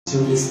to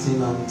this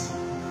thing and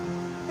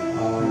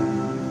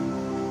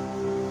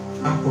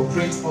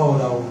appropriate all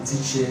that will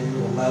teach you.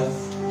 Your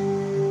life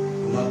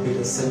will not be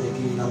the same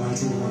again in the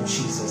mighty name of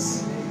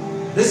Jesus.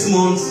 This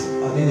month,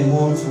 I think a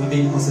month, we've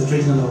been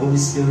concentrating on the Holy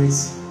Spirit,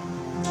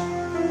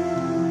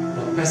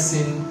 the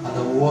person and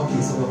the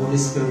workings of the Holy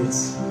Spirit.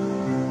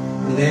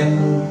 And then,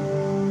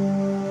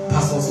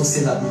 Pastor also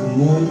said that the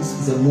month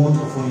is a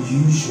month of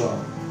unusual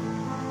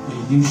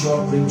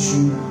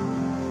breakthrough.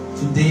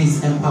 Today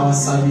is Empower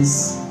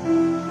Service,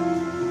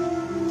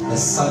 the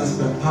service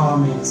of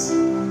empowerment.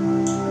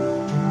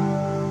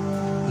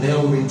 Then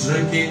we've been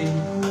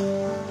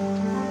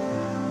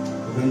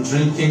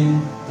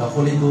drinking the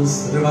Holy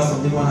Ghost. The rivers of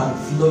living water are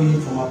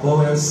flowing from our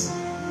bowels.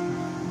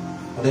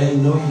 But then,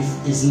 you know,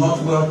 if it's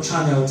not well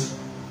channeled,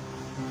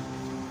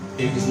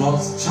 if it's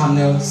not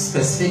channeled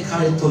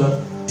specifically to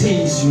the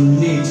things you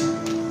need,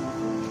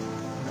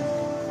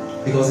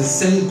 because the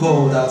same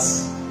God that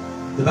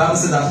the Bible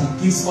says that He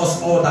gives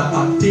us all that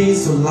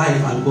pertains to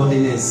life and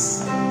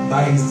godliness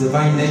by His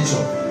divine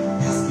nature.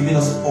 He has given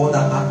us all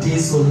that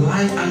pertains to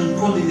life and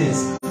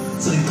godliness.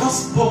 So the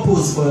God's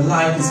purpose for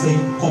life is a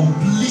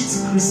complete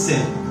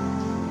Christian,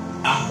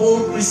 a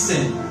whole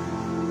Christian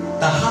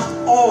that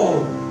have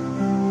all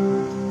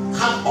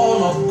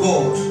of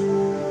God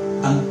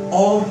and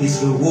all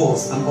His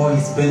rewards and all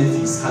His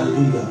benefits.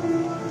 Hallelujah.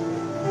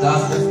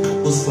 That's God's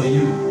purpose for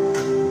you.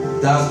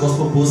 That's God's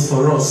purpose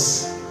for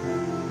us.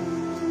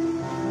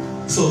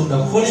 So the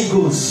Holy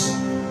Ghost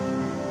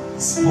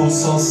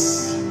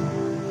sponsors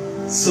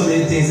so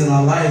many things in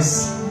our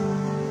lives.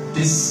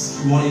 This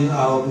morning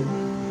I'll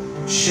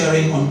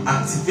sharing on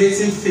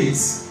activating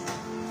faith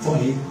for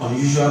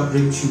unusual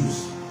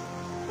breakthroughs.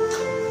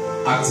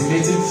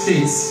 Activating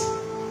faith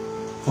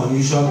for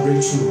unusual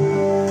breakthrough.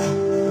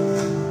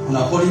 And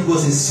the Holy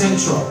Ghost is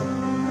central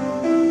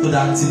to the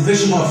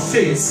activation of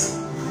faith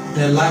in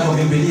the life of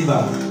a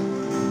believer.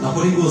 The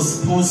Holy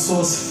Ghost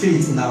sponsors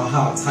faith in our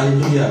hearts.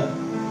 Hallelujah.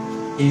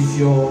 If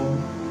you're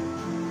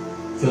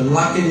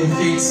lacking in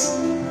faith,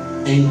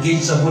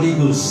 engage the Holy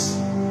Ghost.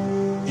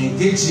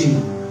 Engage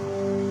Him.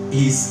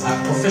 He's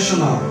a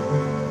professional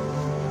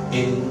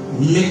in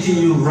making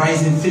you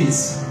rise in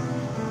faith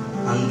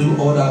and do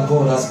all that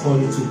God has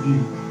called you to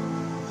do.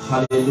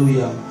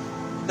 Hallelujah.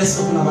 Let's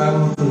open our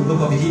Bible to the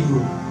book of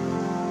Hebrews,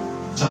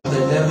 chapter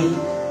 11.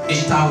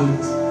 Each time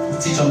we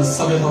teach on the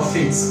subject of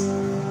faith,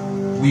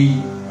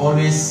 we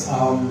always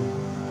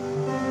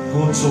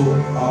go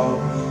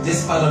to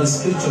this part of the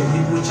scripture,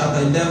 Hebrews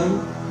chapter 11,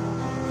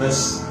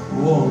 verse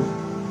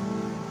 1.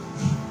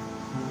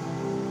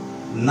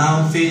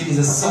 Now faith is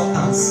a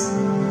substance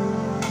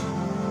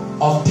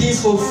of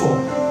things hoped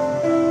for,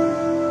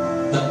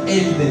 the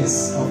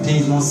evidence of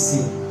things not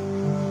seen.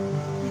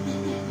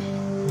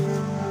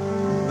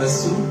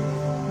 Verse 2.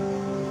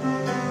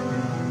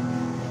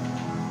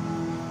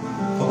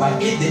 For by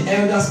it the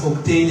elders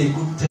obtained a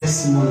good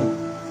testimony.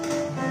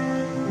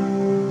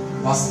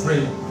 Verse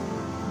 3.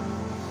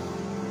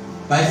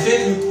 By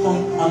faith we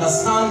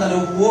understand that the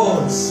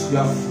worlds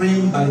were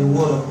framed by the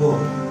word of God,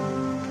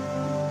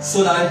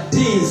 so that the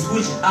things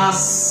which are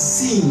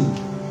seen,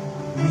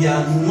 we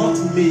are not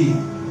made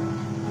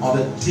of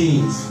the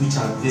things which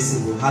are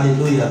visible.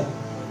 Hallelujah.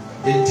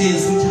 The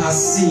things which are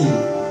seen,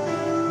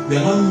 we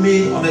are not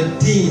made of the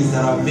things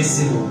that are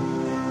visible.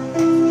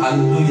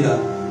 Hallelujah.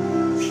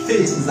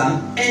 Faith is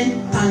an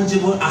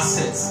intangible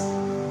asset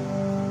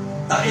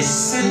that is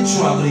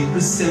central to the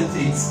Christian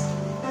faith.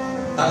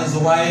 That is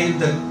why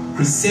the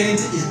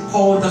Christianity is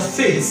called the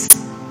faith.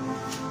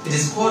 It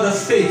is called the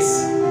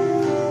faith.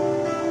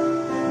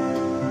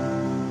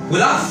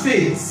 Without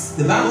faith,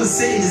 the Bible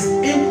says it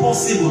is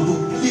impossible to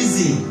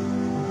please Him.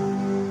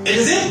 It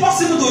is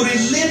impossible to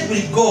relate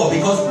with God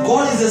because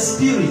God is a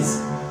spirit.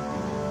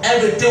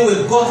 Everything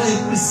we've got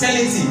in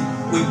Christianity,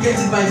 we get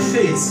it by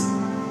faith.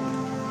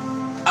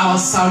 Our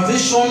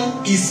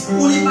salvation is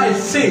only by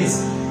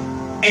faith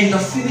in the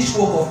finished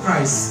work of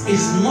Christ.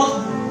 It's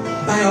not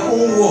by our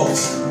own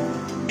works.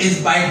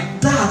 It's by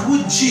that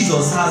which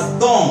Jesus has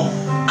done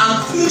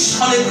and finished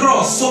on the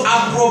cross. So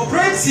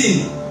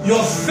appropriating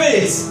your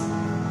faith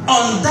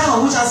on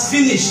that which has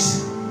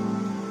finished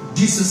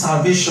gives you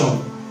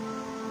salvation.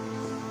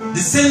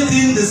 The same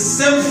thing, the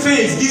same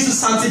faith gives you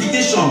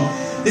sanctification.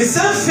 The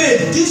same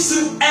faith gives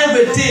you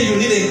everything you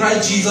need in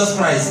Christ Jesus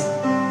Christ.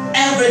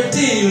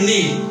 Everything you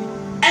need.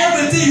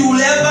 Everything you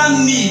will ever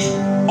need.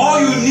 All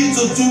you need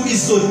to do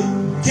is to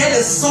get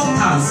a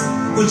substance,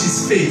 which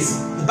is faith.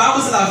 The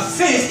Bible says that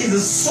faith is the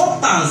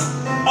substance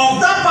of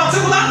that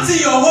particular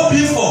thing you're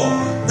hoping for.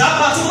 That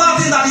particular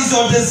thing that is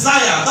your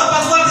desire. That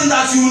particular thing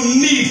that you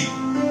need.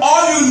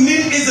 All you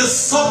need is a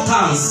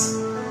substance.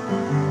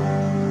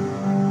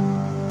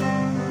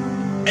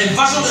 A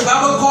version of the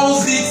Bible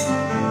calls it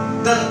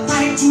the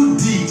title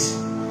deed.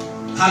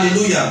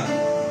 Hallelujah.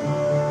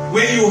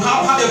 When you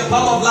have a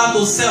plot of land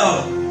to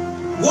sell,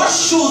 what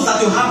shows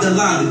that you have the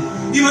land?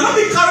 You may not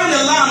be carrying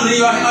the land on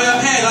your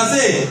head and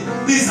say,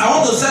 please, I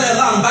want to sell the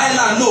land, buy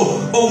land.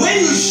 No. But when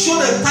you show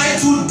the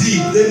title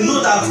deed, they know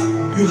that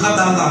you have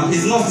that land.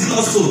 It's not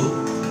so.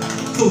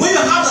 So when you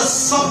have the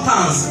substance,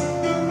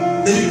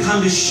 circumstance, then you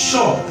can be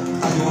sure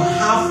that you will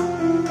have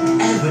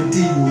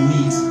everything you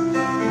need.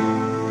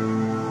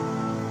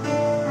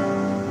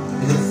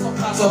 And the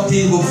first of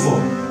things go for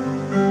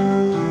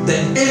the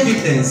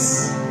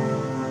evidence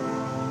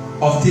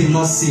of things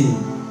not seen.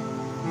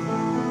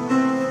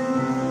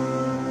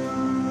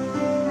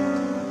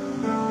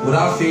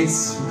 Without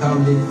faith, you can't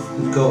live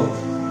with God.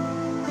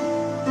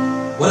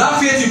 Without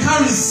faith, you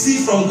can't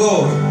receive from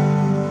God.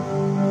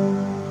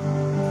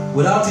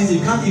 Without it, you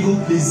can't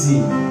even please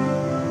Him.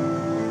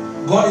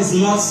 God is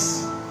not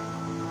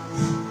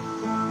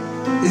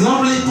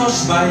really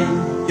touched by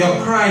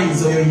your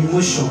cries or your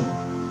emotion.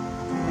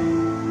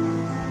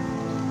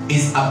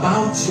 It's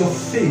about your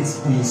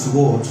faith in His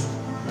word.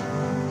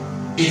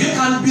 If you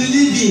can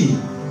believe Him,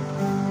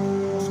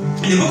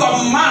 in the book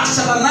of Mark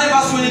chapter 9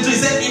 verse 22, He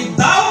said, if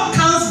thou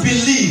canst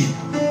believe,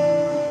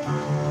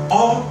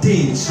 all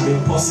things shall be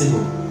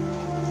possible.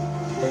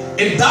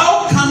 If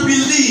thou can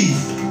believe,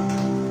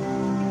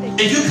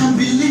 if you can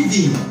believe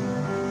Him,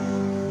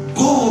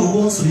 God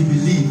wants to be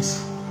believed.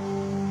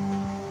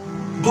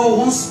 God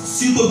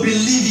wants you to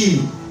believe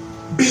Him.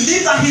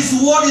 Believe that His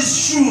word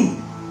is true.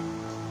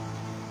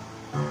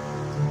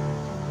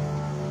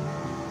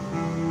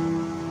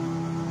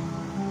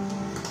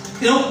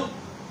 You know,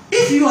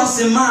 if you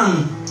as a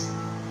man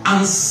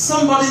and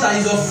somebody that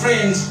is your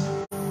friend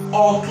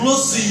or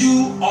close to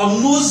you or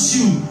knows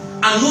you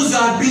and knows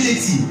your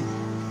ability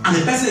and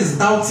the person is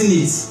doubting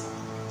it,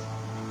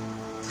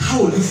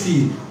 how will you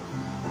feel?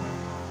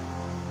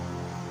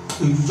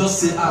 Will you just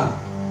say,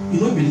 you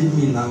don't believe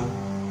me now?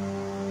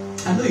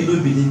 I know you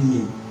don't believe me.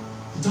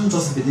 You don't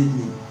just believe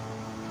me.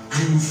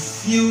 And you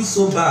feel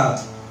so bad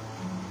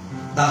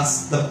that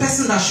the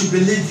person that should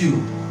believe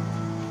you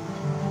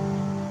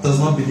does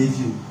not believe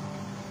you,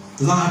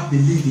 does not have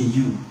belief in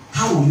you.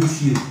 How will you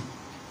feel?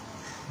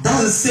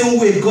 That's the same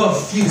way God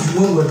feels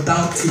when we're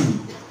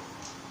doubting.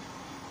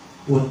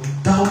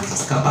 Without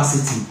His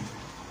capacity,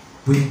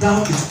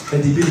 without His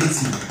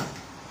credibility,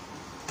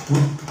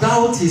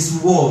 without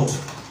His word.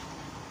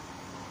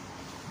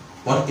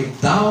 But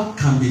if thou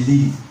can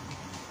believe,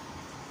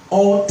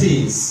 all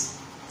things.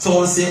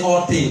 Someone say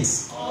all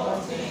things. All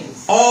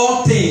things.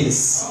 All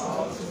things.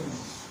 All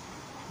things.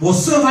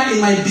 Whatsoever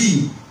it might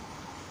be,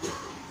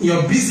 in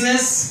your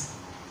business,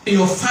 in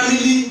your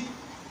family,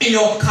 in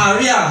your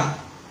career,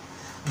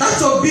 that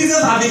your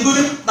business has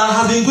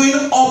been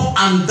going up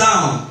and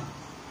down.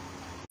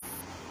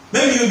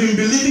 Maybe you've been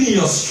believing in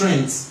your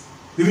strength.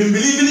 You've been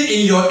believing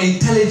in your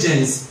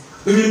intelligence.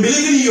 You've been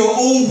believing in your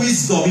own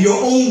wisdom, in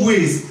your own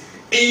ways,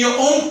 in your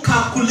own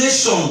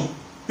calculation.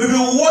 You've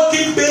been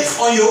working based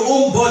on your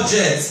own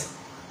budget.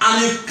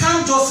 And you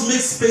can't just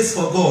make space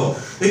for God.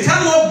 You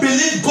cannot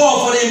believe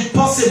God for the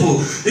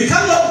impossible. You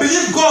cannot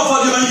believe God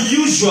for the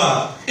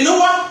unusual. You know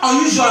what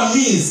unusual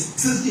means?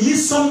 It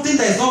means something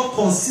that is not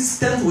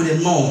consistent with the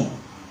norm.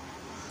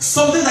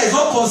 Something that is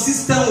not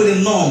consistent with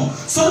the norm.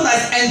 Something that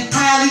is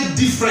entirely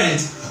different.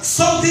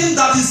 Something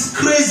that is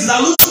crazy,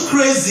 that looks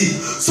crazy.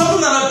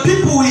 Something that the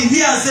people will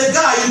hear and say,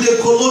 "Guy, in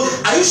the colon,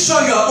 are you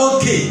sure you are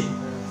okay?"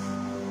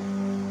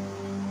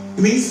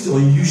 It means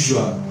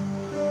unusual.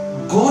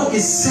 God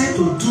is said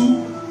to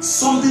do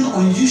something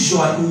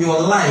unusual in your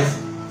life,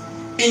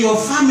 in your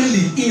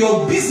family, in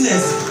your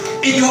business,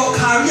 in your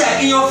career,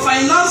 in your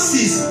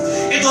finances.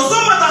 It does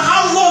not matter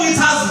how long it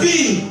has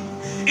been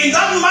in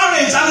that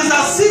marriage, and it's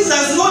as if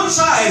there is no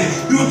child.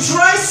 You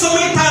try so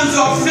many times,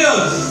 you have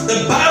failed.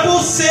 The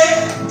Bible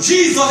says,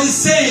 Jesus is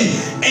saying,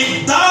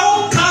 if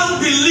thou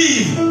canst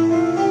believe,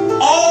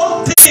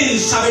 all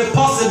things shall be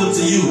possible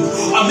to you.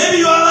 Or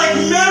maybe you are like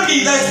Mary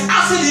that is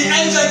asking the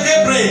angel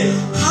Gabriel,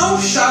 how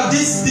shall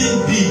this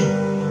thing be?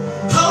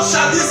 How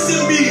shall this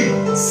thing be?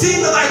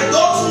 Seeing that I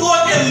don't know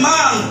a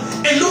man,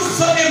 it looks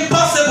so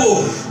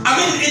impossible. I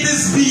mean, it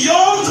is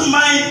beyond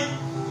my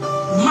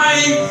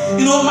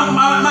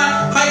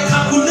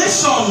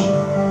calculation.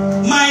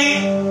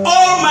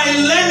 All my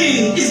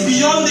learning is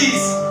beyond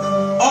it.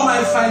 All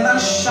my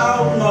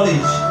financial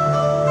knowledge.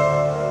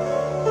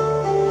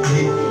 And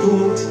he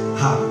told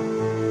her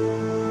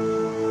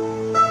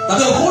that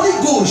the Holy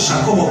Ghost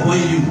shall come upon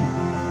you.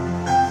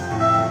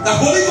 The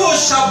Holy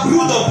Ghost shall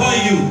brood upon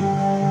you.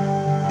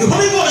 The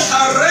Holy Ghost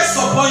shall rest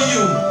upon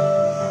you.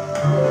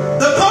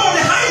 The power of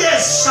the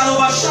highest shall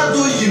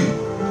overshadow you.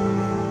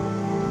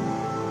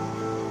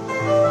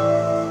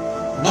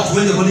 Not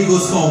when the Holy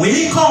Ghost comes. When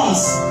He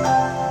comes,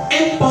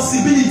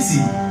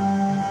 impossibility.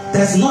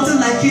 There's nothing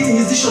like it in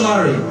His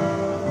dictionary.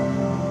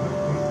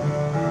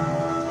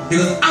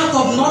 Because out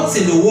of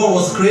nothing the world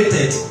was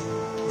created.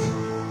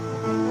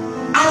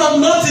 Out of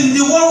nothing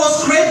the world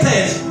was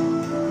created.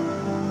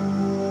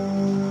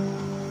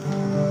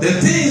 The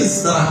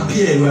things that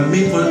appear were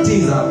made for the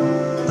things that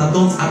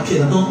don't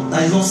appear,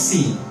 that is not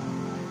seen.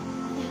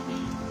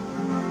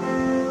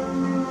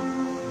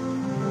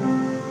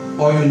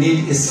 All you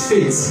need is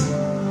faith.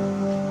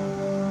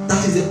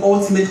 That is the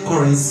ultimate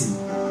currency.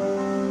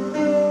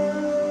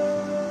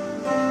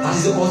 That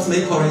is the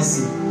ultimate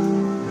currency.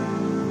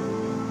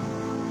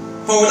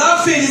 For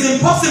without faith it is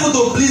impossible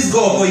to please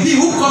God. For he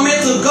who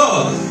cometh to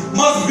God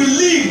must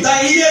believe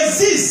that he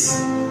exists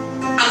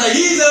and that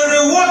he is a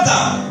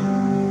rewarder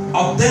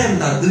of them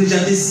that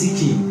diligently seek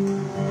him.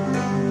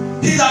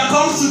 He that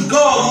comes to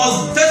God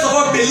must first of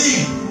all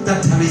believe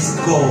that there is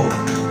God.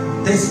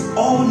 There is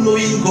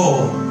all-knowing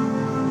God,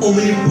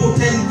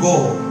 omnipotent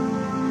God,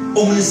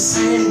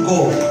 omniscient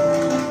God,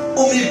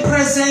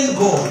 omnipresent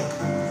God.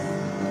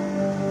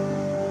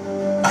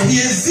 And he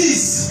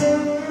exists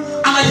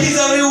and that he is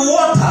a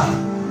rewarder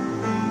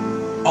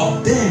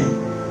of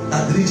them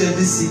that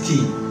diligently seek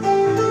him.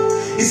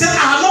 He said,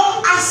 I have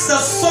not asked the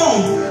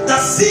son, the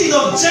seed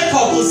of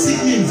Jacob, to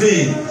seek me in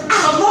vain. I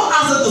have not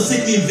asked them to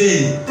seek me in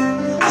vain.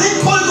 I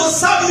didn't call you to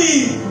serve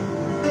me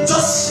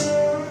just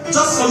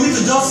for me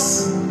to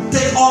just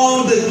take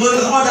all the glory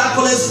and all the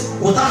accolades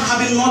without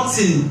having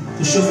nothing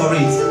to show for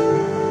it.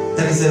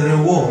 There is a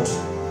reward.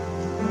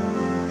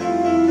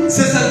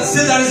 Say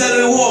there is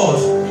a reward.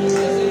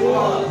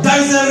 There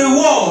is a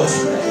reward.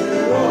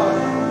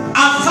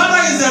 Our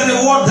Father is a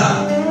rewarder.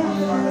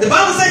 The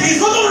Bible says he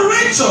is not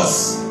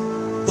unrighteous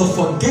to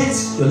forget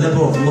your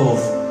labor of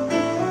love.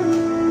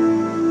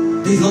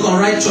 He is not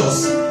unrighteous.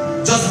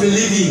 Just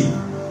believe him.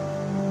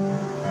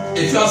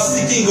 If you are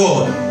seeking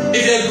God,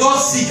 if you are a God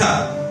seeker,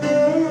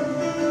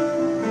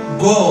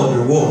 God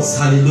rewards.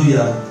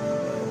 Hallelujah.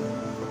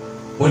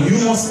 But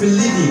you must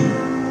believe him.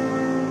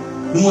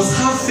 You must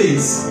have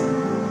faith.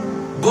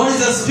 God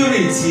is a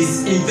spirit. He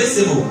is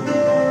invisible.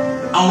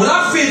 And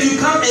without faith, you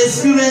can't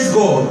experience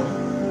God.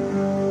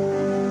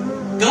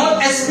 You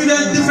cannot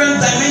experience different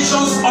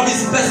dimensions of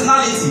his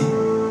personality.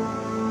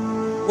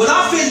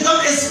 Without faith, you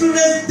can't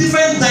experience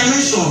different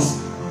dimensions.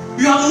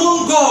 You have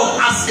known God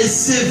as a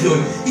Savior.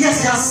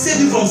 Yes, he has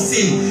saved you from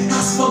sin. He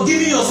has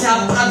forgiven you. He has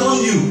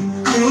pardoned you.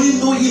 And you only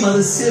know him as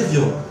a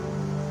Savior.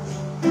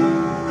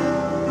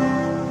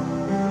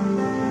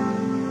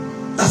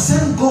 The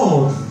same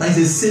God that is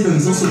a Savior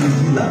is also the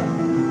healer.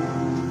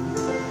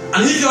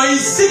 And if you are in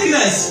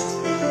sickness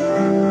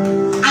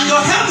and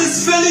your health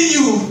is failing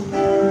you,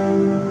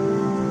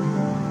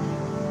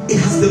 he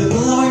has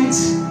deployed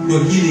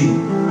your healing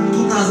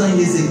 2,000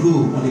 years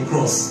ago on the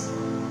cross.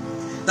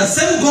 The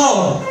same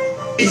God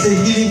is a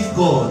healing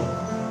God.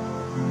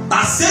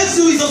 That saves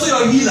you is also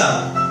your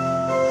healer.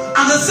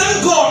 And the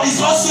same God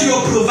is also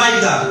your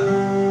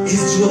provider.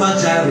 Is Jehovah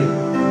Jireh.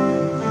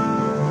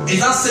 Is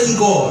that same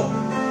God.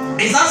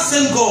 Is that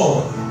same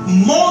God.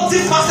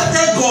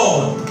 Multifaceted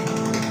God.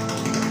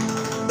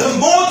 The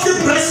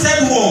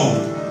multi-breasted one.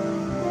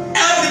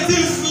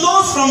 Everything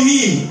flows from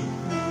him.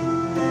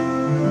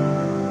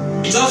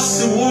 It's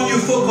just the one you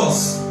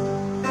focus.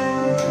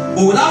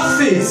 But without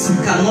faith,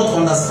 you cannot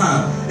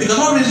understand. You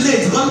cannot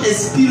relate. You cannot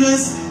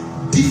experience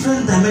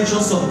different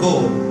dimensions of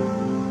God.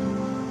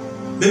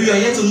 Maybe you are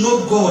here to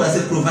know God as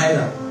a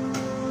provider.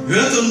 You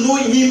are here to know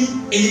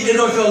him in the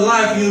area of your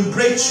life, in your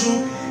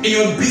breakthrough, in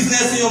your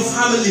business, in your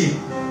family.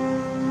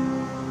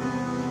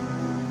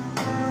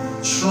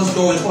 Trust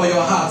God with all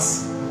your heart.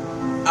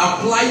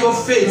 Apply your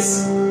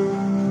faith.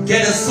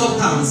 Get a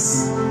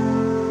substance.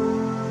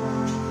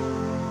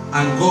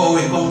 And God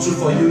will come through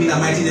for you in the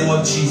mighty name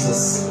of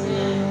Jesus.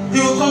 He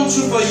will come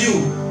through for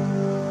you.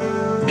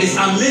 It's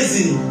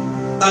amazing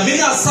that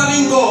many are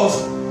serving God,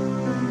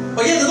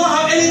 but yet they don't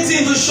have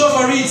anything to show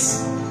for it.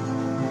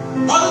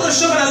 Nothing to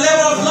show for the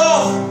level of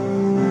love.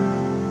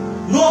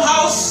 No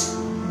house,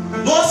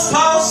 no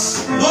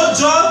spouse, no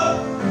job.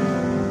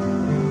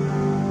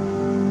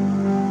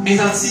 It's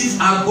as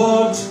if our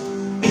God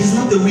is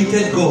not the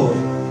wicked God.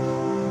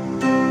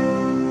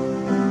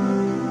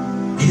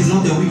 He is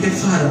not the wicked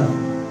Father.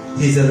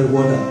 He is a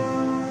rewarder.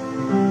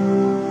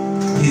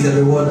 He is a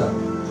rewarder.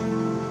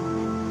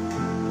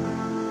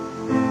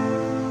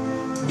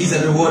 He is a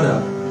rewarder.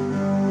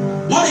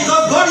 Not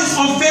because God is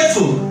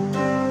unfaithful.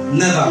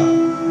 Never.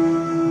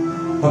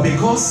 But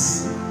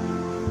because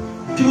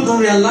people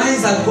don't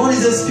realize that God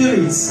is a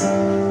spirit.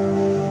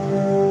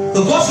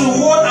 So God's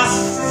reward as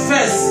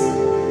first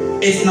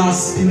is in our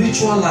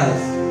spiritual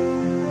life.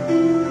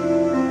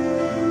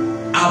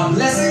 Our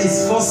blessing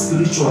is first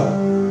spiritual.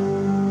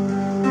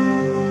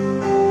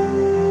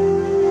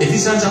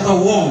 Ephesians chapter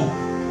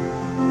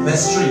 1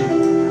 verse 3.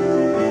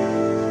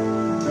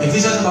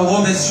 Ephesians chapter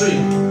 1 verse 3.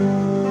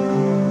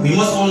 We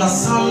must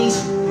understand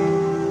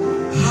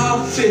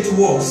how faith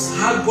works,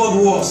 how God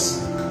works.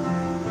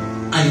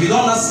 And if you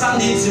don't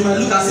understand it, you might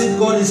look as if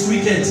God is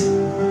wicked.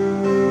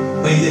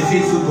 But He's a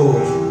faithful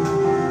God.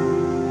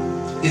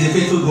 He's a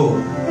faithful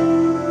God.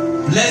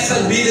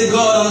 Blessed be the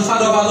God and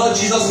Father of our Lord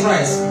Jesus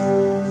Christ,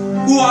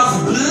 who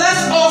has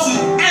blessed us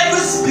with every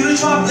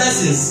spiritual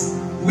blessings.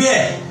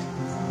 Where?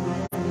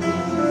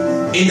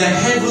 In the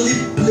heavenly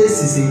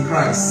places in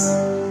Christ.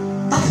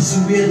 That is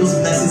where those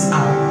blessings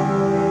are.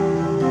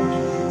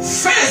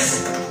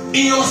 First,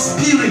 in your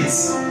spirit.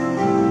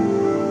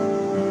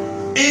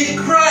 In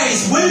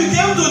Christ, when you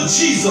came to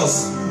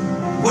Jesus,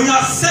 when you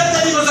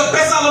accepted Him as your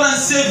personal Lord and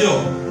Savior,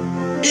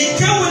 it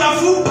came with a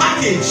full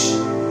package.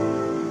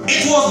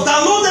 It was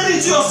downloaded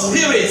into your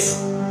spirit.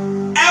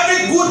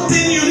 Every good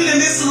thing you need in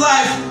this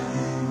life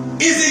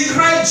is in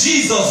Christ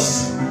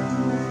Jesus.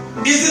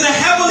 Is in a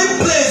heavenly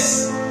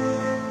place.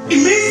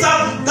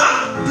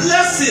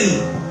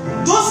 blessing,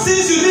 those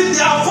things you need,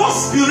 they are for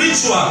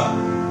spiritual.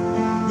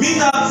 Mean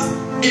that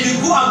if you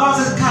go about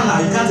it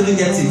carnal, you can't even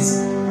get it.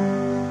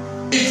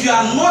 If you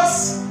are not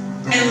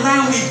in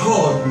line with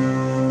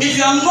God, if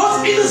you are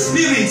not in the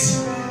spirit,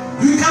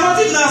 you cannot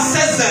even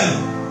access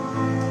them.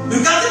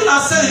 You can't even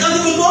access, you can't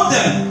even know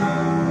them.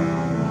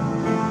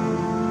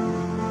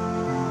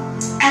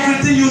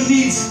 Everything you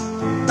need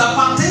that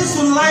pertains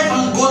to life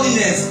and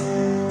godliness,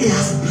 He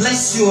has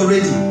blessed you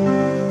already.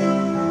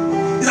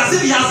 It's as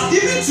if He has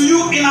given to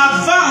you in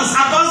advance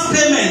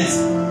payment.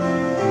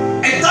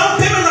 A down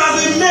payment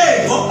has been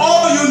made for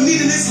all you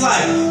need in this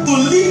life to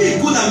live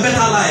a good and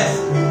better life.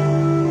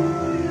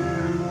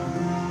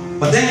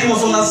 But then you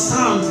must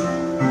understand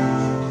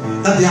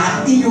that they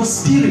are in your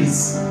spirit.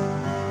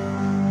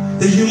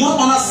 That you must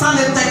understand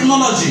the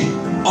technology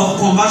of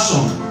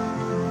conversion,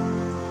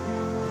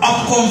 of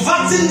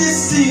converting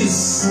these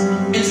things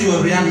into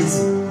your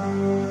reality,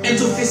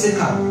 into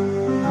physical.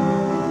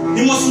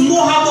 You must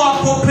know how to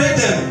appropriate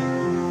them.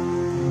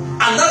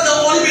 And that can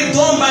only be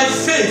done by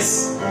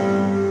faith.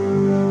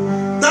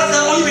 That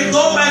can only be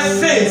done by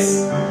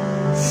faith.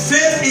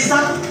 Faith is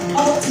that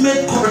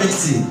ultimate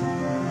currency.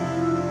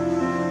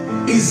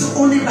 It's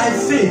only by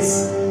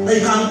faith that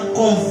you can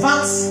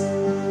convert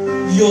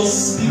your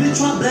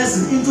spiritual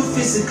blessing into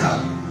physical.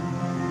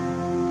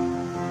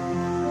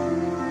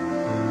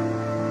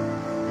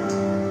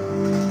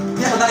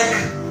 Yeah, like,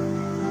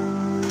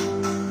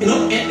 you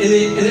know,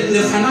 in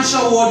the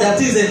financial world, there are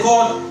things they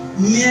call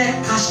near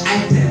cash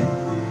item.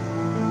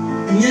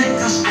 Near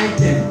cash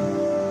item.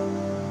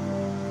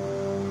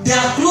 They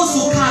are close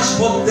to cash,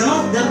 but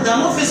they're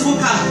not physical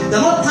cash.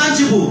 They're not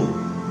tangible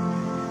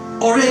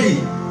already.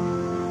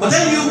 But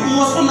then you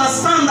must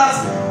understand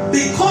that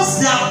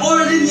because they are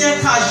already near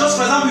cash, just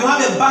for example, you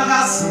have a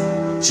banker's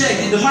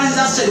check, the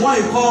manager's check, what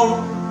you call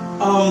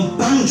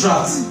bank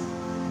draft,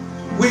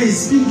 where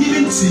it's been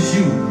given to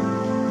you.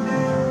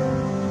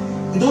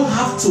 You don't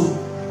have to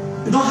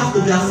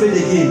be afraid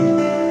again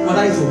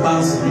whether it will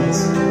bounce or not.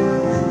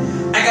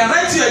 I can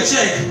write you a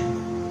check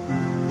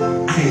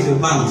and it will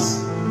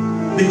bounce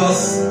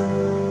because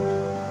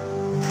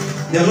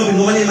there will not be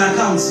no money in my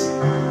account.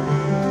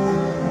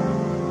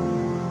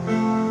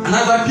 And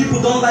that's why people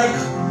don't like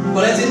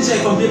collecting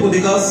check from people,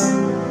 because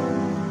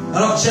a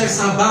lot of checks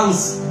are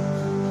bounced.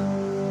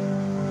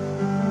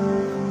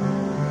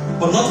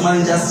 But not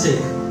manager's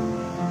check,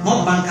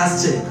 not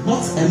banker's check,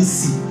 not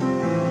MC.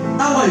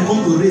 That one you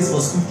come to raise for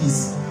school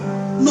fees.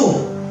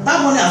 No,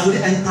 that money has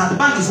already entered. The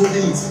bank is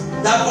holding it.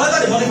 They have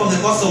collected the money from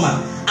the customer,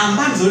 and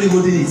bank is already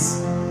holding it.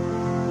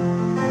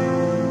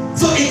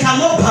 So it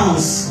cannot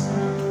bounce.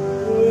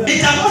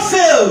 It cannot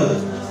fail.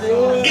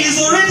 It is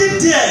already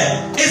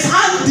there. It's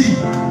handy.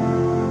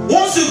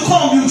 Once you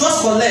come, you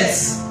just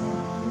collect.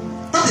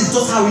 That is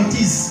just how it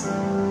is.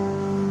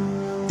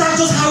 That's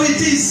just how it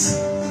is.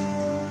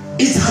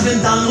 It has been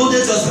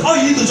downloaded. All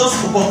you need to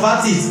just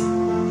convert it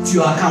to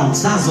your account.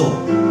 That's all.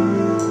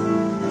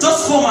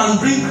 Just come and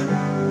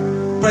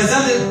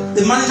present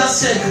the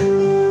manager's check,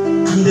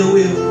 and they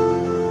will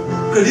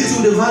credit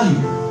you the value.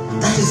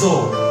 That is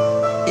all.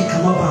 It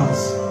cannot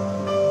bounce.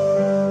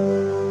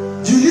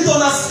 You need to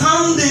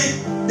understand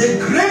the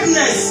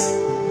greatness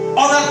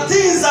of the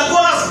things that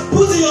God has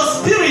put in your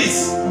spirit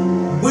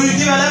when you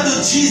give your life to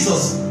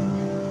Jesus.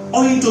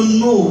 Or you need to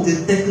know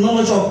the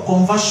technology of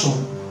conversion,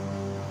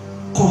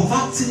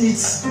 converting it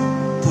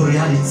to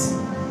reality.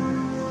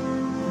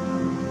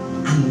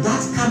 And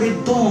that can be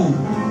done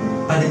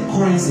by the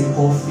currency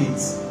called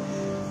faith.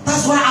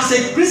 That's why as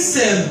a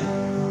Christian,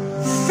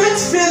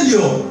 faith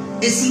failure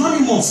is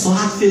synonymous to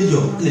heart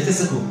failure in the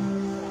physical.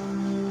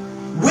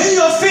 When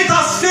your faith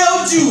has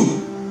failed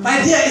you, my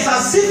dear, it's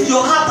as if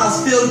your heart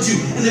has failed you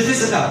in the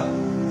physical.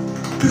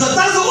 Because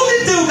that's the only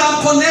thing we can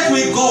connect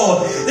with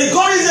God. The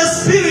God is a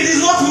spirit, he's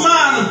not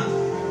man.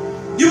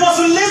 You must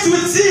relate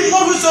with him,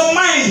 not with your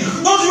mind,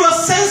 not with your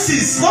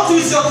senses, not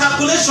with your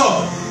calculation.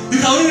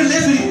 You can only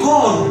relate with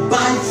God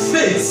by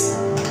faith.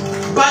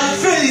 By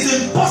faith it's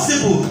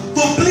impossible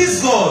to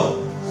please God.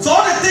 So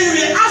all the things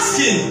we're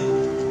asking,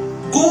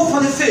 go for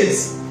the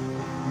faith.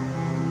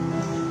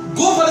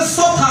 Go for the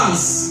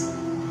substance.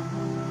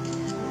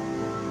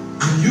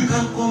 And you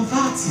can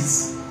convert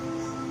it.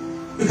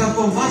 You can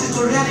convert it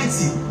to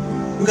reality.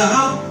 You can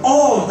have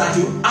all that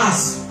you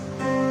ask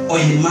or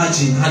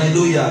imagine.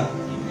 Hallelujah.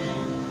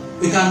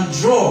 You can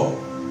draw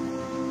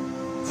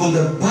from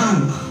the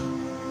bank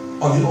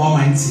of the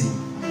Almighty.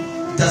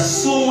 There's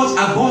so much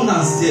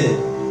abundance there.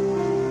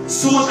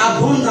 So much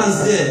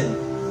abundance there.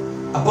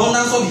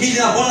 Abundance of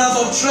healing, abundance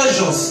of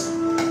treasures,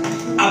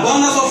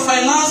 abundance of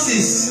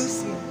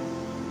finances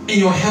in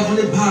your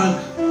heavenly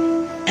bank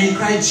in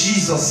Christ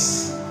Jesus.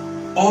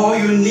 All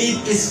you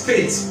need is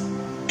faith.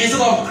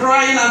 Instead of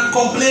crying and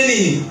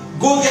complaining,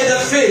 go get the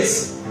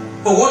faith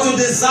for what you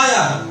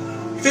desire.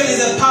 Faith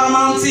is a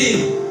paramount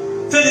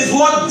thing. Faith is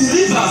what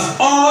delivers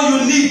all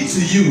you need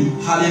to you.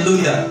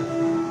 Hallelujah.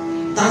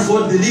 That's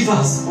what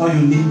delivers all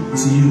you need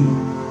to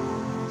you.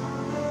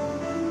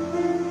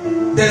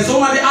 There's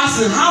somebody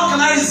asking, how can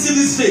I receive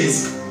this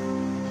faith?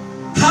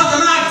 How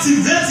can I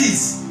activate it?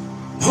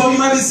 Or you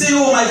might be saying,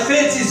 oh, my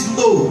faith is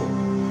low.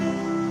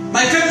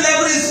 My faith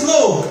level is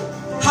low.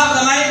 How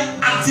can I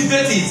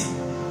activate it?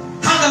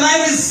 How can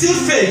I receive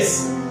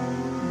faith?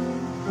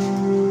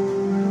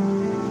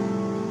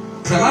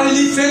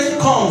 Primarily, faith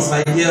comes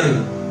by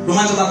hearing.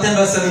 Romans chapter 10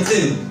 verse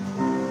 17.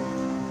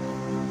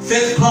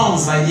 Faith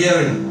comes by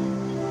hearing.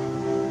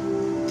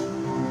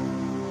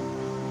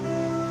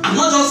 And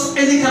not just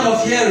any kind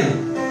of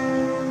hearing.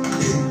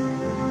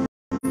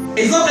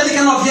 It's not any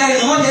kind of hearing.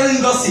 I'm not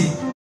hearing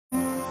gossip.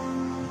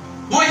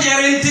 Not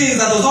hearing things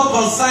that does not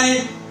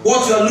concern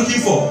what you are looking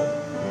for.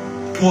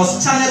 You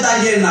must channel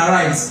that hearing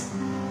aright.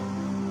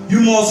 You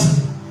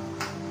must,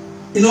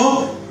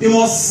 you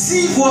must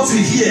see what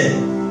you hear.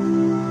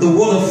 The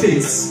word of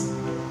faith.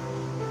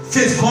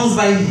 Faith comes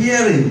by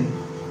hearing,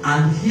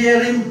 and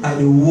hearing by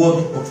the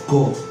word of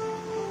God.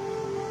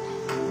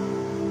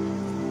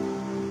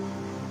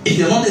 If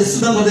you're not a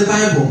student of the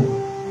Bible,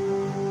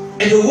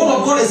 and the word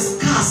of God is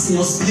cast in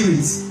your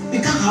spirit,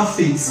 you can't have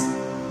faith.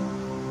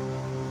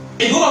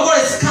 If the word of God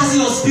is cast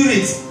in your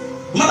spirit,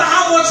 no matter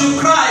how much you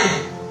cry,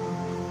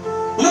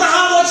 no matter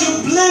how much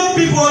you blame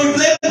people or you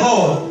blame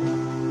God,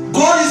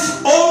 God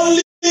is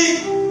only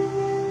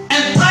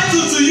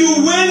entitled to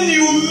you when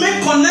you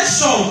make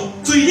connection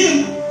to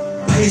Him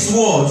by His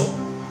word.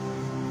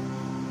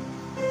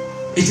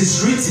 It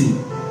is written.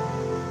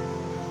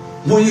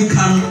 When you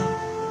can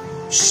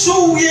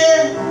show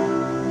where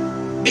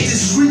it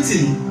is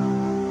written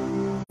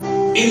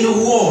in the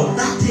word,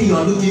 that thing you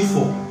are looking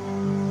for,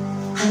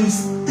 and you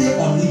stay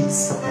on it,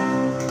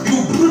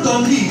 you brood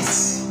on it,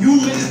 you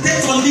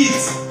meditate on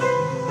it,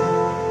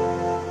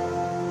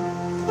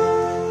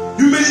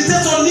 you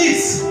meditate on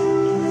it,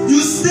 you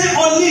stay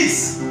on it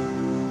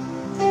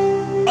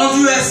until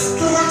you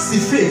extract the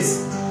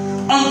faith,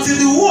 until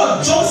the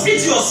word jumps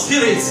into your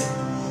spirit,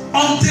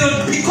 until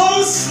it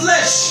becomes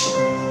flesh,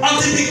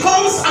 until it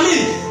becomes,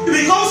 it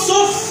becomes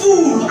so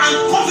full and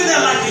confident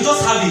like you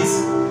just have it.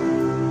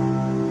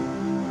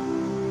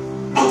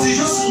 Until you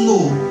just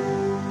know,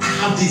 I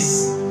have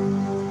this.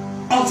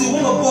 Until the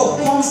word of God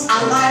comes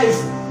alive.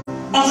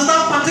 Until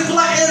that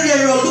particular area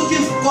you are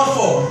looking for God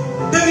for.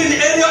 Maybe in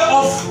the area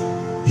of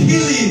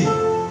healing,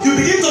 you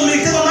begin to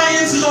meditate on that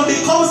institution,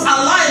 becomes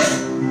alive.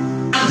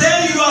 And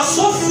then you are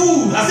so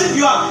full, as if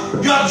you are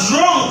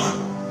drunk.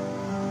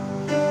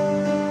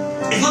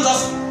 It's not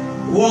just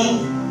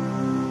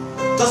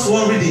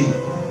one reading.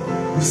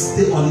 You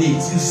stay on it,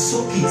 you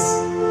soak it.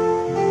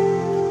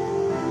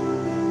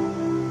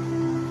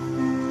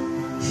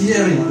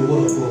 Hearing the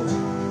word of God.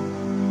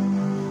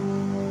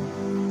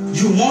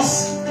 You must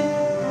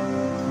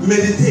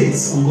meditate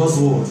on God's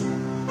word.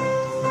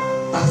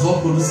 That's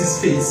what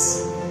produces faith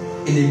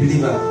in a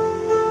believer.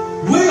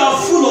 When you are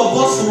full of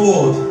God's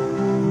word,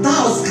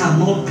 doubt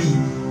cannot be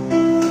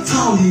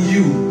found in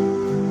you.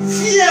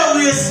 Fear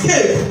will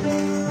escape.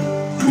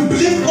 You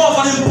believe God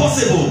for the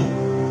impossible.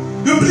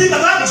 You believe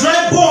that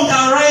dry bone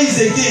can rise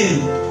again.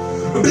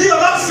 You believe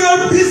that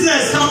failed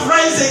business can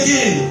rise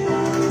again.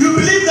 You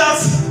believe that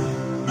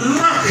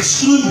lack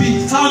shouldn't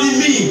be found in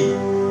me.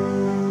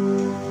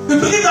 You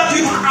believe that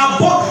you have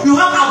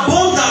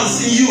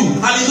abundance in you.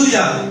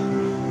 Hallelujah.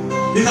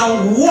 You can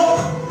walk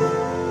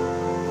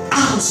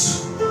out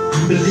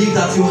and believe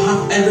that you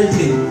have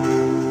everything.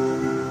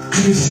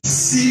 And you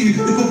see,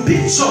 you could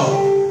picture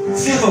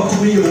favor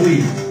coming your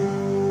way.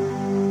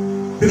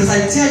 Because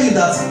I tell you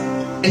that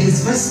it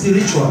is very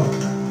spiritual.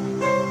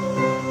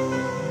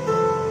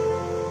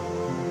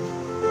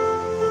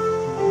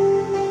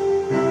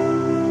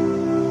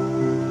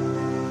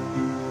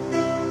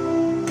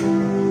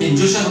 In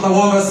Joshua chapter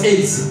 1 verse 8.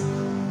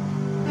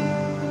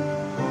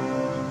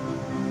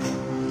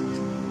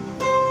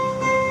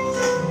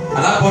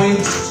 At that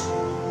point,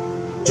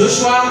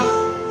 Joshua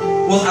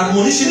was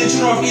admonishing the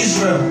children of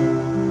Israel.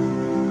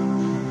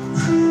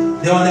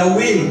 They were on their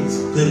way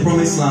to the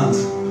promised land.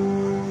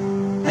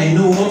 And you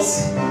know what?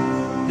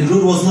 The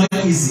road was not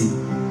easy.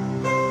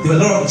 There were a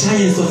lot of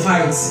giants to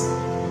fight.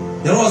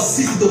 There were a lot of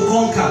cities to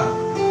conquer.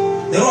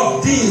 There were a lot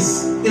of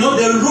things. The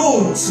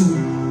road to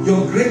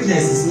your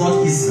greatness is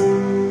not easy.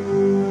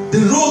 The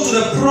road to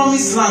the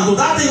promised land, to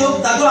that thing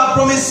that God has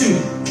promised you,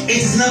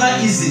 it is never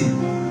easy.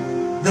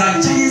 There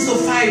are giants to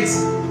fight.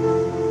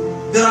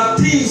 There are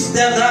things,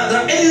 there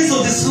are enemies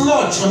to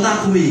dislodge on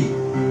that way.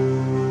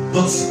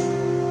 But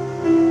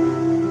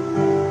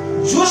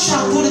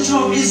Joshua told the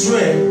children of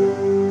Israel,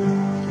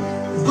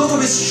 you've got to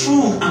be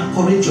strong and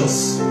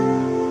courageous.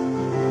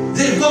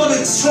 They've got to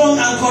be strong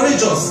and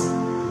courageous.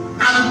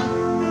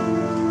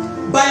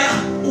 And by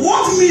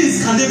what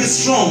means can they be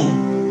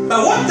strong? By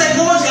what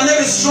technology can they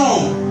be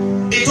strong?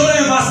 It told them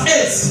in verse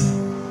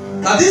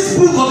 8 that this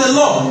book of the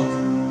law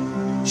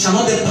shall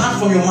not depart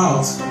from your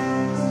mouth.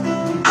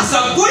 As you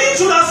are going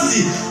through that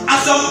city,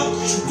 as you are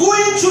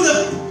going through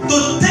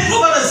to take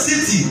over the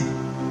city,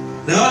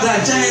 there are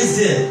giants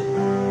there.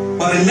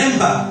 But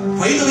remember,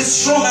 for you to be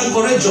strong and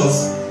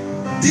courageous,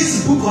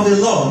 this book of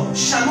the law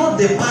shall not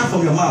depart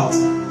from your mouth.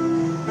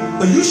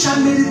 But you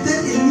shall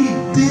meditate in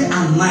it day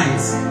and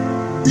night.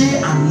 Day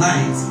and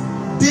night.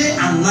 Day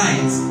and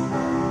night.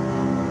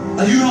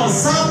 that you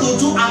observe to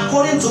do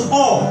according to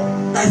all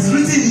that is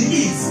written in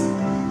it.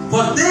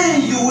 For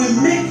then you will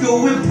make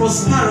your way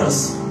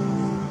prosperous,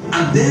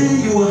 and then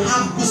you will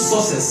have good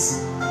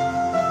success.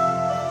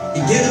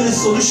 He gave them a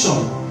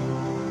solution.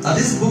 That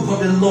this book of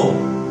the law,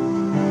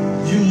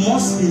 you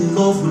must be in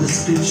love with the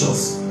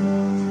scriptures.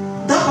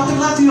 That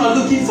particular thing you are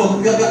looking for,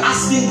 you are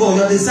asking God,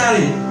 you are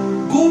desiring,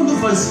 go look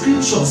for the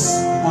scriptures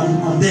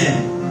on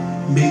them.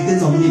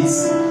 Meditate on it.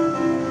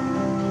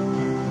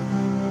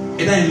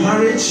 Either in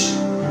marriage,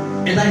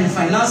 either in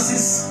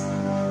finances,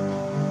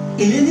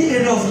 in any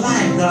area of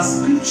life, there are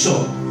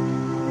scripture.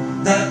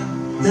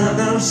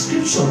 There are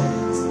scripture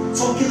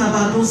talking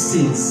about those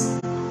things.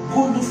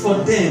 Go look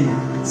for them.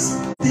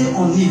 Stay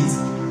on it.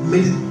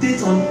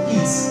 Meditate on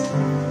it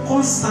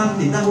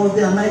constantly. That's what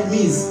day and night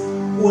means.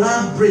 Will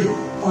not break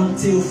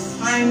until you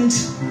find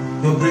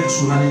your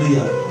breakthrough.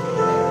 Hallelujah.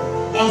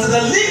 Until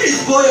the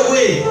limits go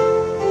away.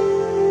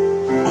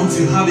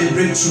 Until you have a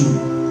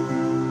breakthrough.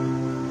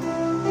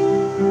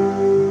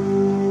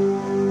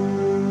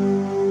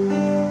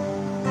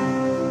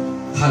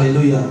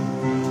 Hallelujah.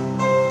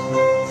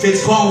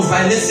 Faith comes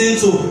by listening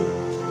to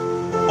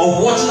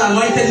or watching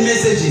anointed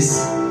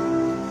messages.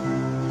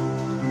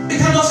 You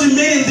can't just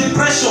remain in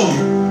depression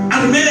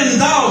and remain in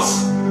doubt.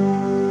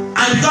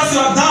 And because you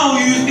are down,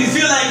 you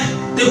feel like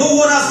the whole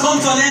world has come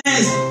to an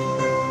end.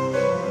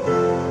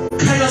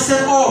 Carry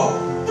yourself up.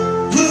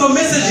 Look for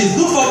messages,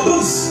 look for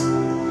books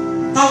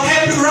that will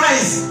help you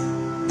rise,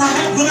 that will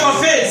help grow your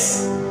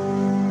faith.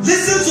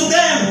 Listen to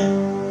them.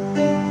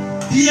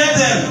 Hear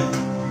them.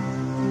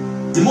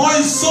 The more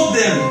you soak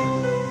them,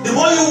 the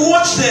more you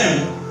watch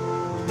them.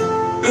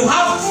 You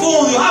have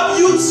phone, you have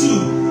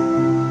YouTube,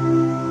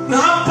 you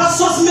have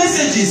pastors'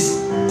 messages.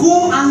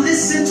 Go and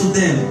listen to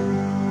them.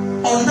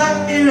 On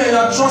that area you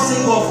are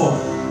trusting God for,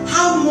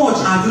 how much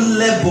have you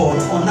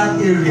labored on that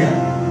area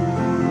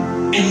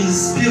in the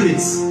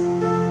spirit?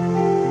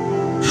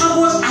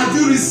 How much have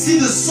you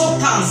received the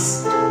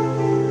substance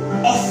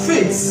of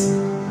faith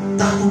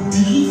that will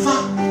deliver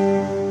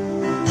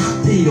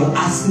that thing you are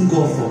asking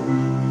God for?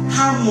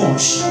 How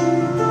much?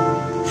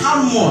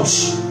 How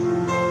much?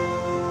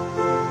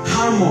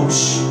 How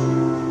much?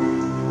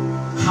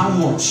 How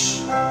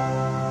much?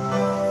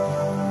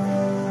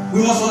 We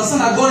must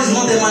understand that God is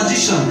not a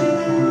magician.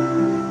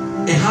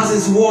 He has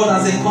His word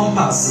as a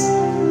compass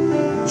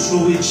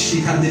through which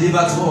He can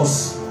deliver to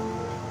us.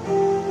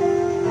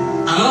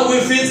 Another way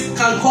faith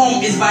can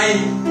come is by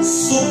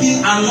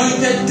soaking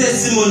anointed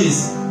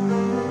testimonies.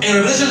 In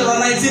Revelation chapter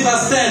 19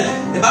 verse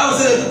 10, the Bible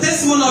says the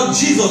testimony of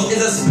Jesus is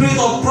a spirit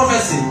of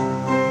prophecy.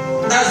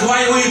 That's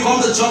why when you come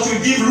to church, we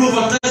give room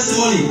for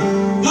testimony.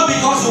 Not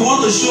because we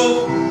want to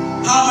show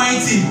how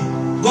mighty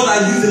God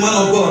has used the man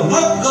of God.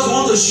 Not because we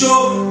want to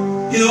show,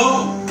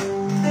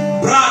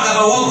 brag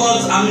about what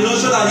God,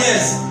 show that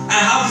yes, I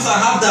have this, I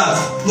have that.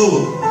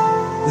 No.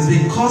 It's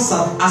because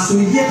as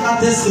we hear that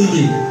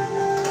testimony,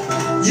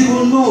 you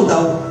will know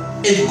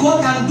that if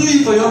God can do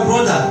it for your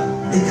brother,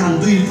 He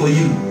can do it for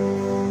you.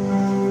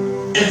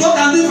 If God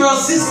can do it for your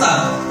sister,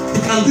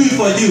 He can do it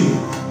for you.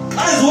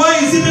 That is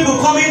why you see people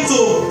coming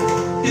to,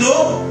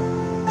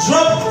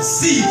 drop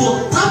seed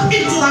to tap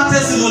into that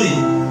testimony.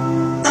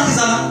 That is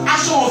an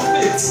action of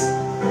faith.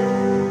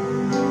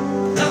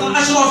 That's an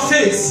action of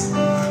faith.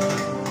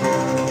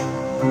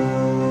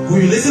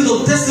 When you listen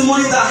to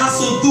testimony that has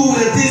to do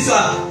with the things you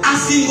are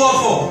asking God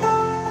for,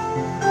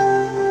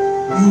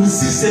 you will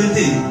receive the same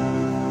thing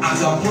as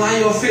you apply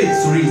your faith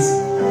to it.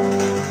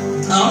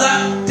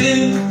 Another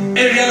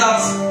area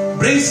that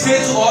brings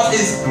faith to us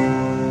is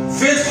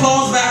faith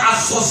comes by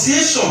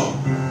association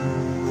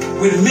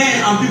with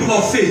men and people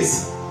of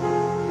faith.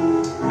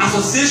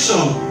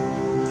 Association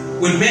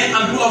with men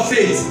and people of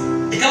faith.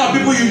 The kind of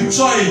people you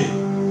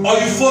join or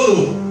you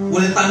follow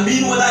will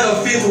determine whether your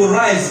faith will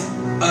rise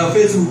or your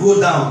faith will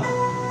go down.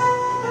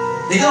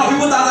 The kind of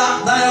people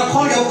that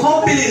your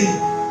company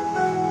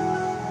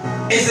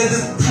is a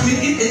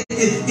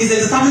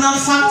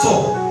determinant factor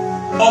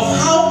of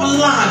how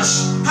large,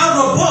 how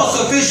robust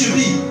your faith should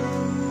be.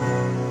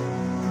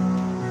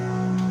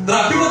 There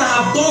are people that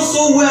have done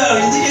so well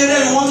in the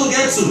area you want to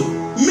get to.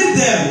 Meet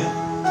them.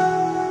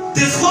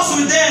 Discuss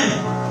with them.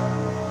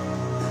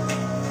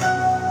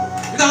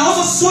 You can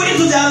also sow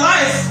into their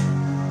life.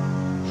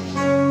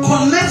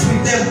 Connect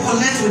with them.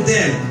 Connect with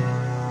them.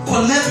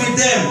 Connect with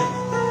them.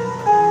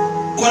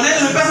 Connect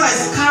with the person that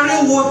is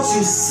carrying what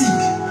you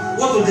seek,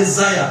 what you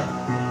desire.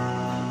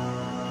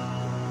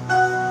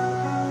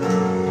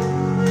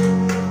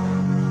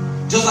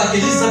 Just like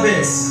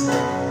Elizabeth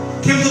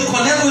came to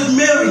connect with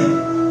Mary,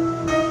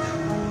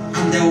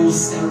 and there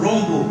was a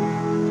rumble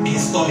in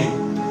his tummy.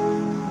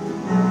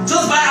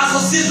 Just by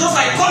association, just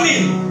by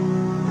coming,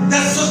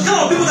 there's such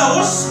kind of people that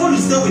want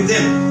to stay with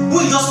them.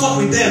 When you just talk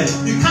with them,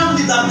 you can't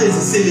leave that place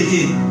the same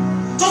again.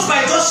 Just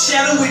by just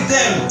sharing with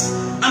them,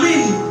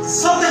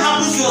 something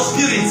happens to your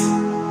spirit.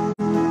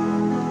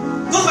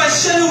 Just by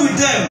sharing with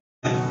them,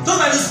 just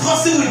by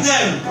discussing with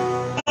them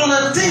on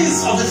the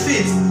things of the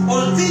faith,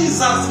 on the things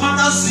that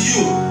matters to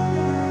you.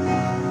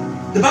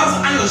 The Bible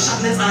says iron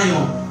sharpens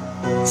iron.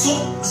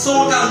 So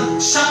someone can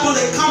sharpen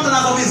the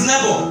countenance of his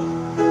neighbor.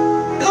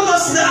 You don't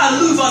just stay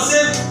aloof and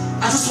say,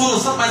 I just want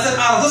to sort myself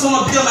out, I just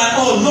want to be on my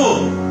own. No.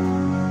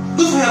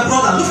 Look for your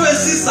brother, look for your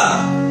sister,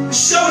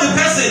 share with the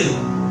person,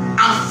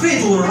 and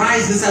faith will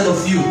rise inside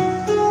of you.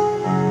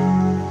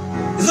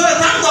 It's not a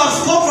time to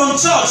come from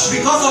church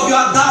because of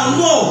your down.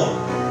 No.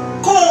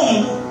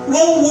 Come,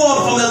 one word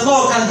from the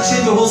Lord can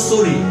change your whole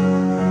story.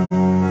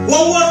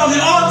 One word from the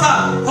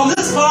altar, from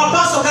this power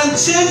pastor can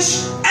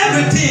change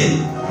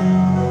everything.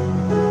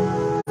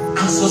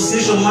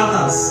 Association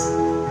matters.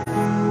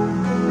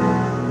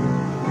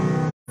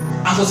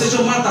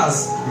 Association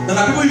matters. There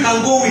are people you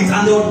can go with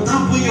and they will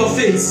dampen your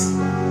faith.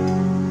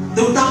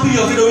 They will dampen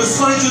your faith, they will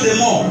discourage you the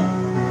more.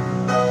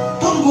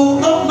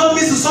 Don't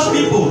miss such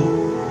people.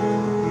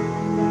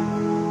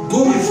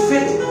 Go with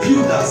faith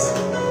builders,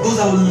 those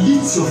that will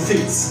lift your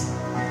faith.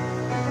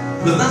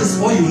 Because that is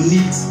all you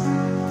need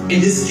in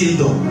this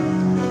kingdom.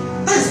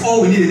 That is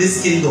all we need in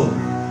this kingdom.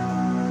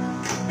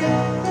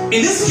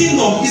 In this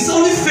kingdom, it's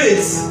only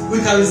faith we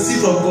can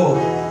receive from God.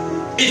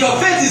 If your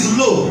faith is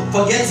low,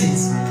 forget it.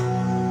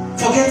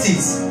 Forget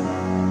it.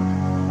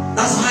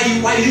 That's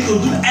why you need to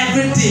do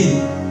everything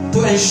to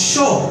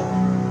ensure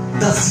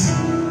that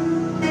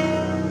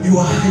you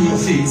are high in your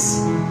faith.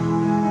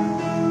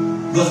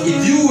 Because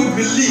if you will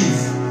believe,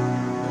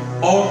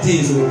 all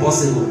things will be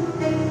possible.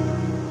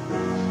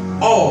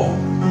 All,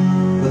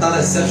 without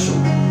exception,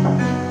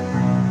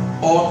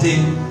 all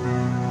things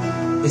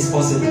is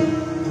possible.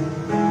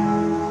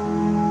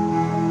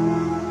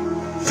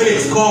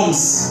 Faith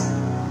comes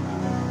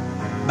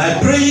by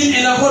praying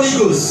in the Holy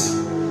Ghost.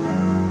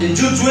 In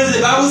Jude 20,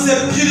 the Bible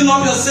says, building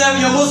up yourself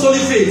in your most holy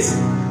faith.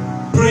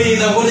 Pray in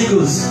the Holy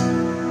Ghost.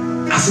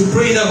 As you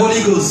pray in the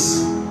Holy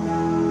Ghost,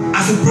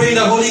 as you pray in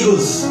the Holy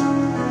Ghost,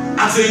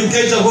 as you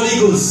engage the Holy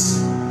Ghost,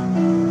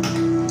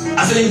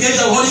 as you engage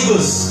the Holy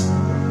Ghost,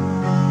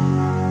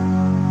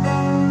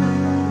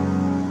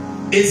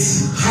 it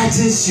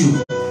heightens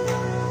you.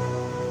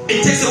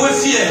 It takes away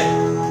fear.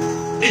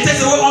 It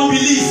takes away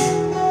unbelief.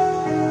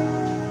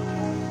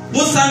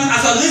 Most times,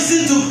 as you listen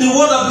to the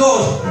word of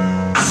God,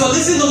 as you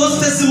listen to those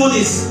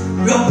testimonies,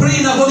 you are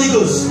praying the Holy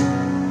Ghost.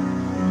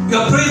 You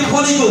are praying the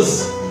Holy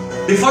Ghost.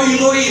 Before you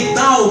know it,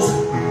 doubt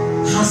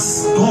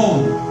has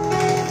gone.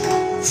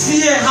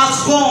 Fear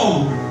has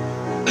gone.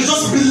 You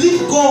just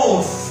believe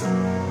God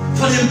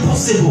for the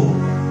impossible.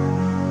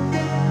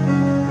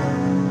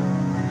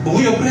 But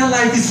when your prayer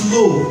life is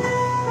low,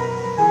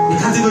 you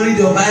can't even read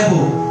your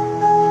Bible.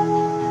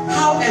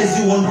 How else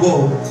do you want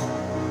God?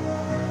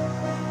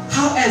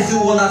 How else do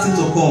you want that thing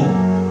to come?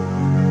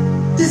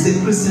 This is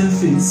a Christian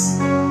faith.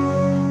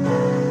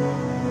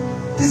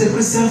 This is a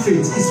Christian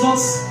faith.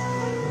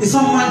 It's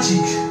not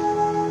magic.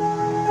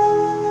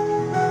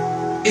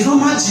 It's not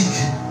magic.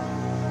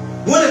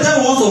 When the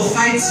devil wants to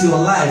fight your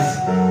life,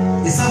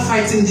 he start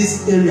fighting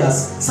these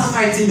areas. Start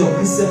fighting your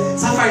Christian,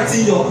 start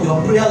fighting your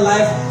prayer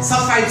life,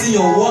 start fighting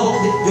your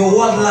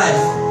word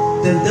life.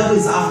 The devil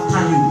is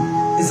after you.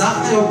 It's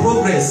after your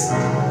progress.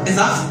 It's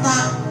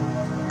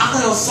after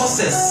your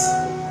success.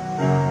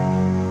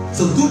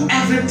 So do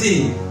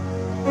everything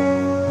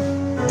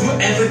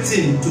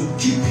to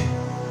keep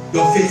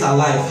your faith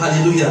alive.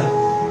 Hallelujah.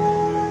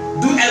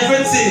 Do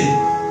everything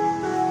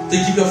to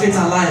keep your faith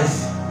alive.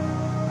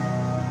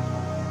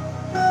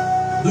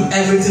 Do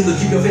everything to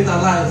keep your faith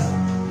alive.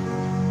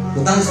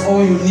 But that is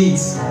all you need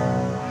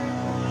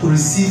to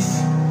receive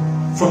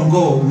from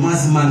God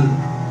maximally.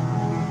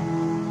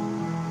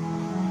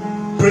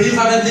 Praying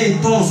fervently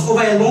in tongues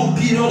over a long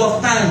period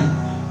of time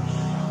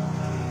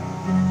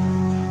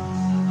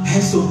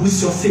helps to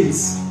boost your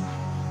faith.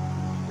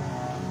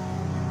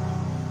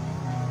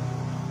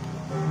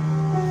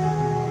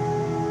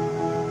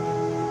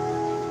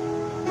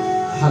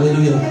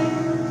 Hallelujah.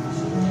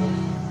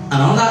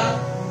 Another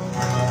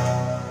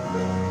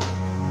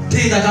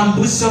thing that can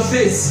boost your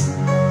faith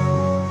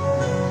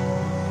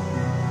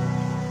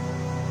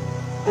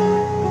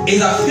is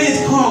that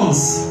faith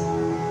comes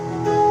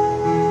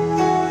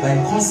by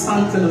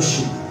constant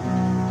fellowship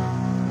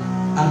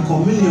and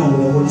communion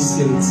with the Holy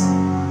Spirit.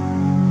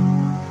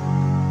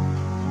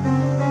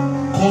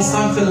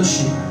 Constant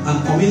fellowship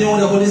and communion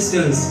with the Holy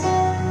Spirit.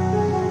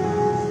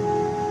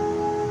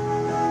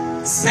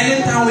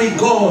 Spending time with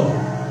God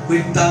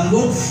will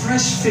download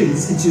fresh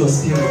faith into your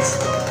spirit.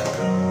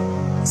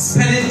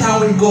 Spending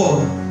time with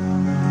God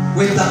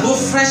will download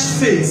fresh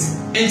faith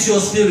into your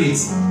spirit.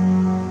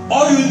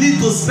 All you need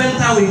to spend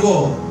time with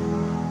God.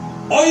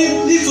 All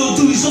you need to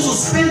do is just to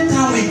spend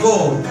time with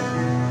God.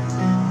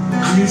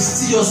 And you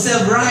see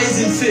yourself rise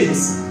in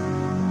faith.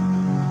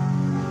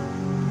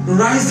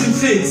 Rise in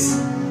faith.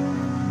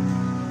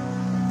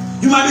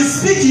 You might be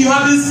speaking, you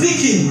have been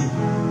speaking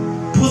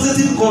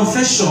positive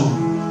confession.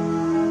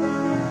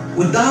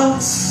 Without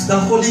the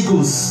Holy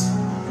Ghost,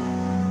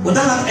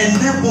 without that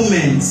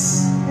enablement,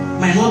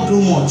 might not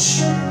do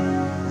much.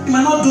 It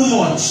might not do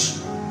much.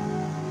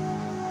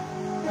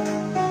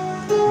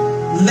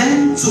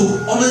 Learn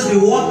to always be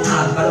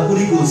watered by the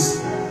Holy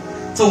Ghost.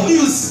 So when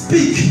you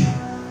speak,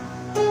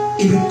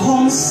 it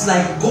becomes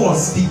like God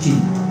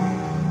speaking.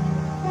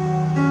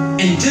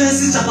 In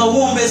Genesis chapter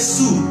 1 verse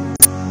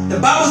 2, the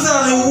Bible says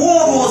that the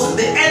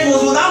earth was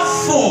without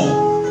form.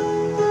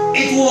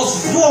 It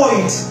was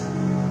void.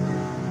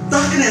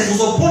 Darkness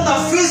was upon the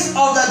face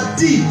of the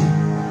deep.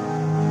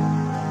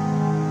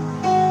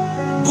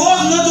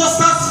 God not just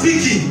start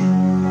speaking.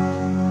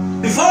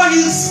 Before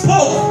he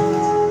spoke,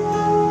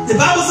 the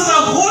Bible says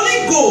that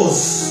Holy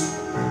Ghost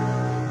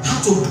had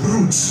to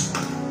brood,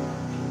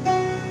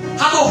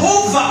 had to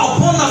hover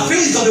upon the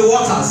face of the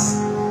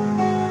waters.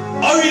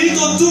 All you need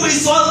to do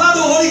is to allow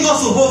the Holy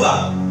Ghost to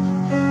hover.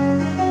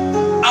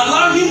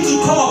 Allow him to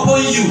come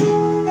upon you.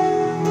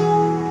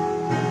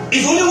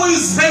 It's only when you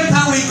spend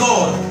time with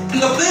God, in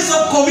the place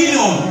of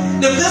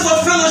communion, the place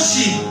of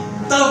fellowship,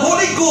 that the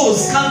Holy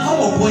Ghost can come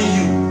upon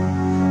you.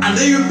 And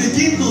then you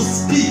begin to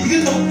speak,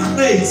 begin to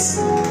create.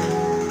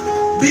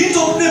 Begin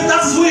to create.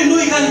 That's when you know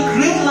you can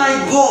create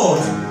like God.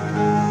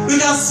 You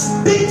can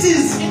speak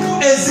things into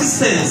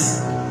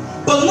existence.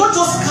 But not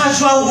just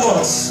casual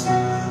words.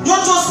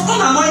 Not just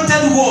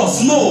unanointed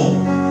words. No.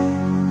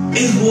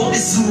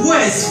 It's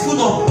words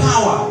full of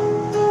power.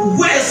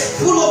 Words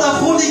full of the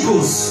Holy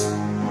Ghost.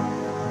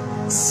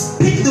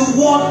 Speak the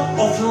word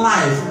of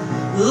life.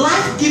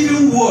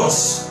 Life-giving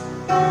words.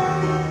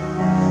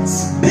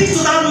 Speak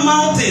to that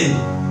mountain.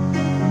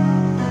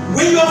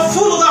 When you are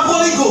full of the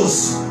Holy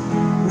Ghost,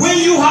 when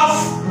you are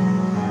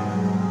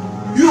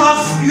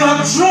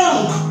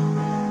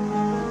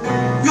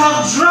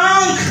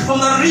drunk from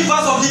the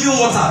rivers of living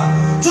water.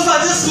 Just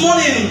like this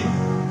morning,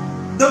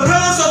 the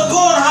presence of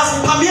God has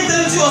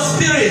permeated into your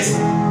spirit.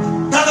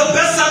 That's the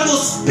best time to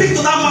speak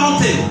to that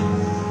mountain,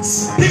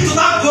 speak to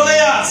that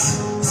Goliath,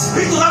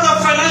 speak to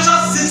that financial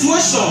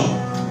situation,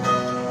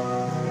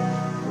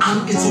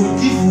 and it will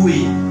give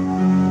way.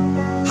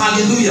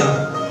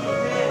 Hallelujah.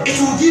 It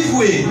will give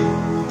way.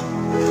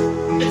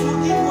 It will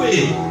give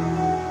way.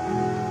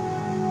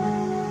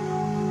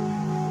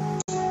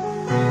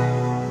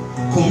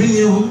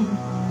 Communion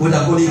with the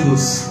Holy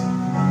Ghost.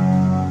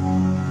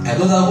 I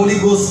know the Holy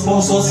Ghost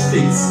sponsors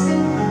faith.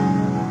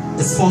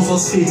 It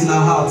sponsors faith in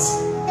our hearts.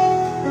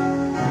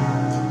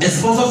 It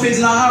sponsors faith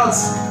in our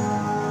hearts.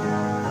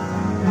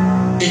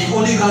 If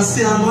only you can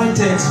stay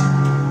anointed.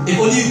 If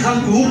only you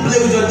won't play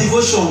with your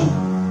devotion.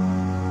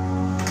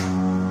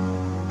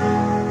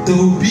 There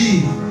will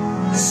be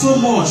so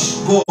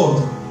much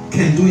God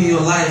can do in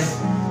your life.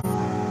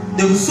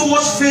 There will be so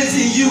much faith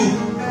in you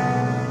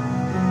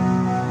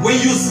when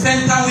you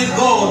spend time with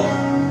God.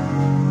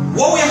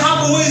 What will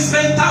happen when you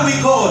spend time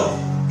with God?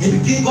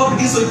 God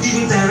begins to give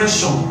you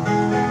direction.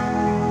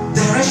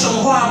 Direction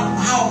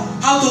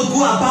how to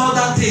go about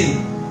that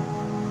thing.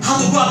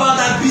 How to go about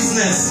that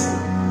business.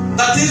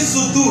 The things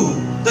to do.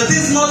 The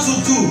things not to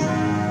do.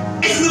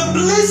 It's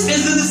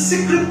in the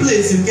secret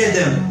place you get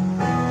them.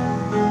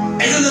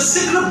 It's in the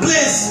secret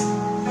place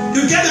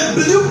you get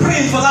the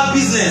blueprint for that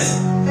business.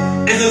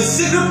 It's in the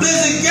secret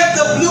place you get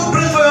the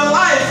blueprint for your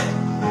life.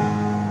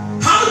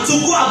 How to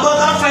go about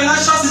that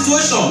financial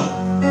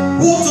situation.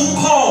 Who to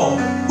call.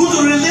 Who to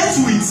relate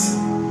with.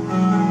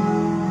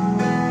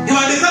 He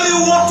might be telling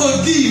you what to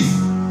give.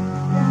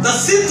 The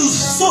seed to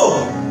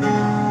sow.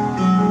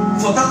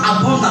 For that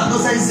abundance.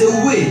 Because there is a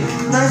way.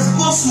 There is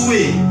God's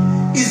way.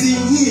 It's in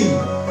Him.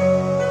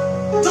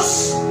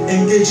 Just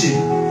engage Him.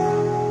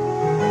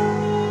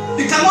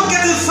 You cannot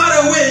get it far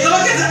away. You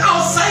cannot get it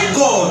outside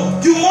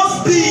God. You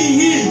must be in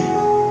Him.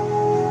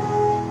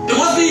 You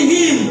must be in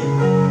Him.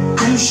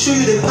 And He'll show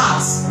you the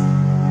path.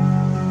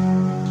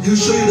 He'll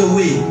show you the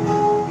way.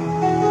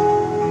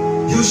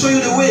 He'll show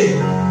you the way.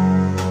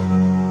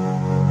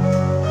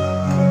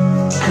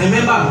 I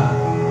remember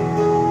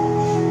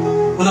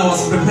when I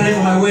was preparing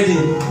for my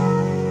wedding,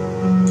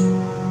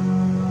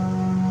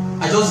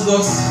 I just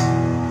got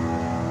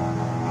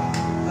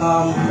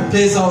a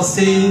place I was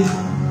staying.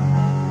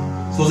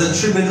 It was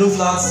a 3-bedroom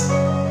flat,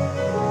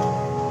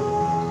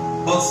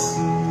 but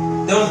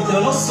there was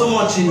not so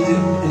much in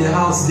the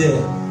house there.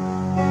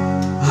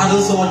 I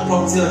hadn't so much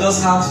property. I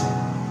just had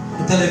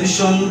a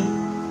television,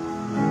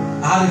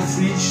 I had a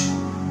fridge.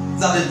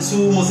 These are the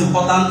two most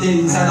important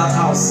things inside that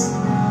house.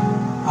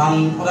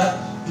 And other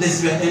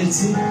places were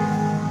empty.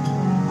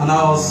 And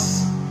I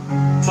was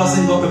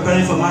trusting God,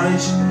 preparing for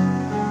marriage.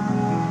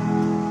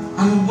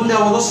 And one day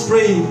I was just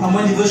praying, and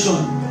my devotion.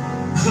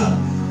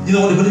 You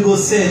know what the Holy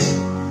Ghost said?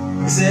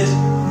 He said,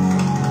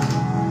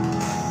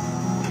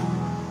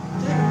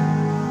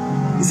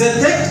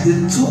 take the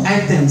 2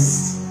 items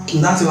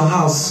in that your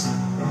house,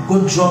 go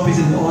drop it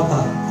in the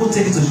altar, go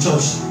take it to the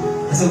church.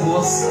 I said,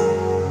 what?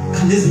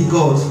 Can this be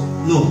God?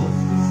 No.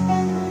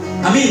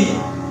 I mean,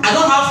 I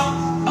don't have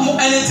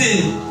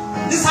anything.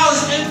 This house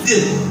is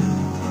empty.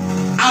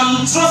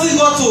 I'm trusting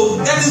God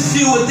to get it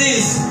filled with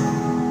this.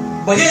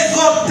 But here's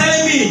God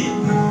telling me,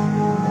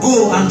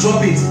 go and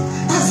drop it.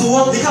 That's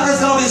what the kind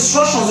of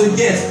instructions you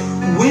get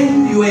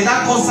when you are in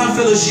that constant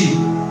fellowship.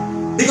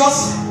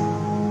 Because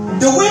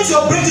the way to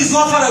your breakthrough is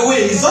not far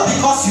away. It's not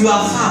because you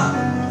are far.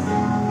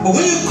 But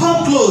when you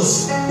come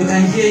close, you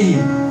can hear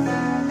Him.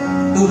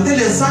 He will tell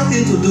you the exact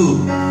thing to do.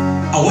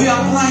 And when you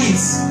apply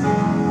it,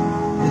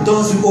 the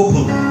doors will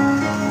open.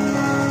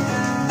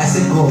 I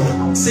said, God,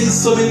 I'm saying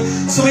so many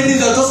things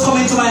that are just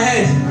coming to my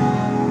head.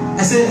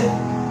 I said,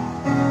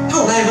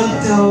 how would I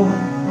tell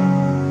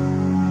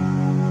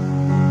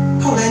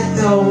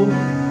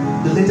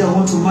the lady I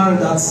want to marry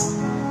that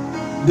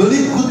the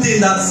only good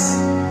thing that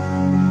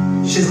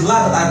she's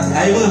glad that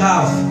I even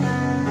have,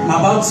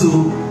 I'm about to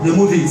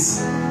remove it.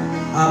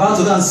 I'm about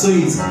to go and sew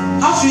it.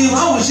 How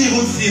will she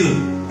even feel?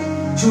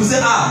 She will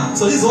say,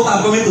 so this is what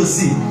I'm coming to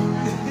see.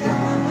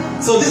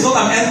 So this is what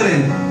I'm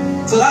entering.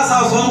 So that's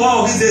how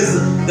one of these days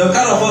they'll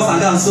carry us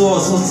and then sew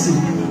us too.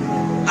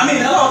 I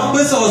mean, a lot of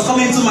questions was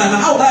coming to my mind.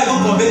 How would I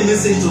even convey the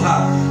message to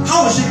her?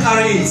 How will she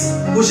carry it?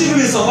 Will she give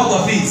me support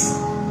of it?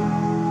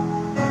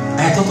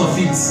 I thought of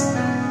it.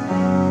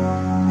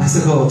 I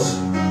said, God,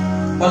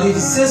 but if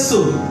you say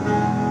so,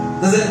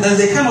 there's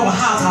a kind of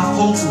heart I've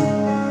come to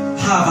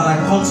have and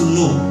I've come to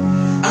know.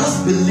 I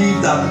just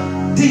believe that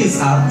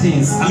things are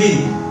things. I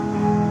mean,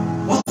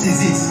 what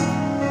is it?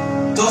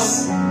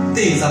 Just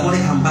things that money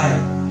can buy.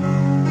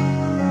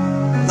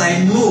 But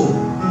I know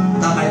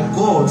that my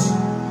God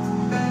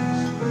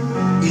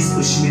is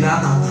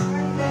Ushmirata.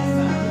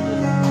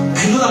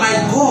 I know that my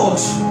God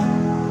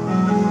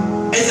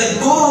is a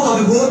God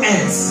of the whole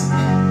earth.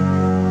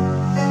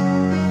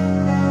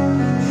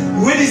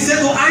 When he said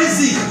to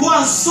Isaac, go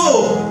and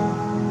sow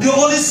the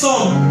only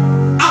son,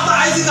 after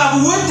Isaac had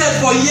waited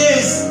for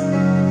years,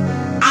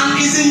 and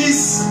is in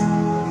his,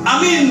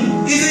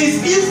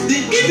 the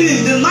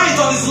evening, the night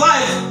of his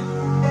life,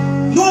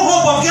 no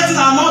hope of getting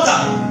another.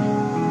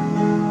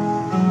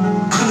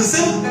 And the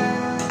same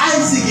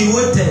Isaac, he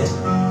waited.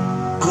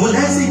 And when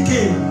Isaac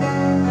came,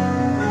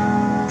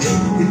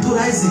 he told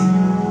Isaac,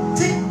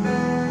 take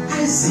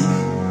Isaac,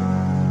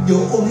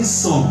 your only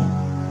son.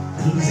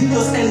 And he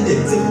just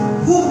ended, say,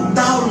 whom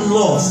thou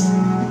lovest,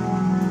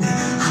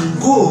 and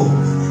go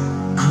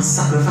and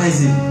sacrifice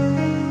him.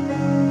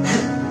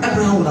 And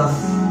Abraham would have,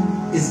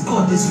 is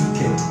God this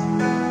wicked?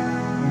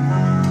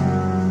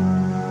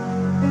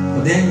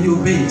 But then he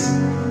obeyed.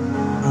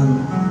 And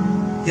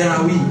here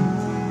are we,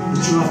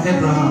 the children of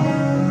Abraham.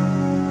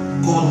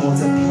 God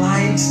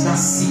multiplied that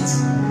seed.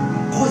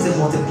 God is a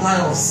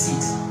multiplier of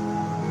seed.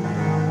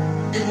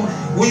 And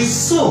when you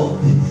sow,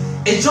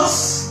 it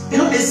just, a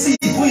seed,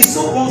 when you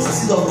sow once a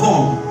seed of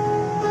corn,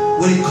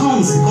 when it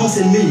comes a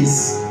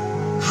maize,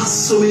 has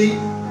so many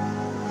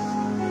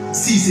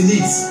seeds in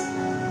it.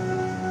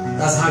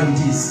 That's how it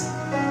is.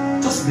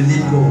 Just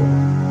believe God.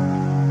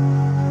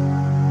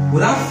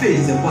 Without faith,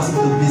 it's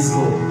impossible to please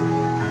God.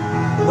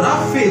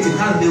 Without faith, you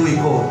can't deal with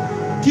God.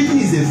 Giving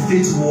is a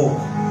faith walk.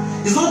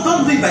 It's not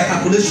done by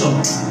calculation.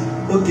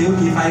 Okay,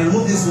 if I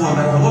remove this one, I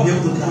will not be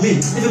able to.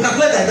 If you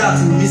calculate like that,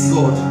 you will miss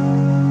God.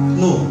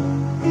 No.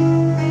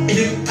 If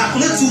you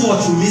calculate too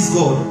much, you will miss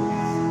God.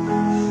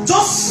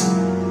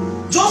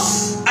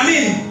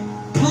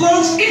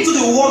 Plunge into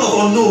the world of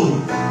unknown.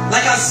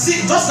 Like I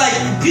see, just like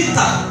Peter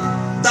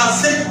that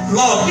said,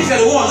 Lord, if you're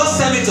the one, just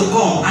tell me to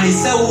come. And he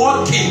said,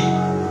 what came?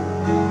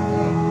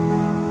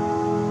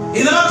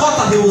 He never thought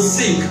that he would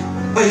sink,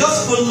 but he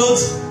just followed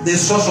the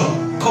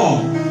instruction,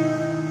 come.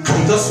 And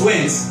he just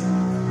went.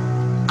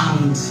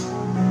 And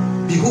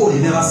behold, he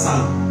never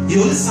sang. He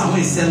only sang when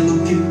he said,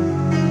 looking.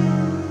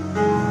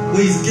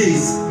 When his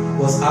gaze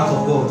was out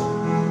of God.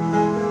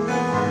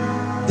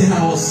 Then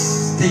I was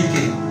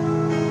thinking,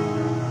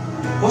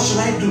 what should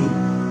I do?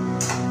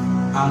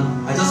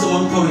 And I just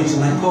want courage,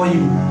 and I call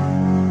him.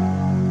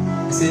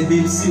 I said,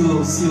 babe, see. I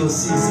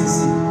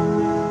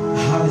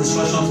have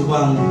instruction to go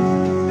and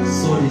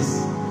sew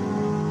this.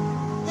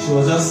 She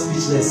was just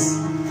speechless.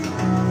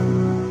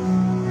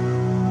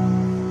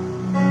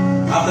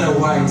 After a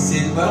while, he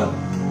said, well,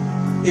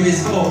 if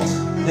it's hot,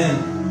 then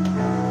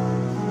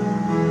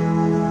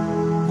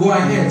go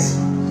ahead.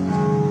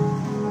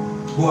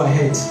 Go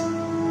ahead.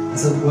 I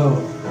said, well,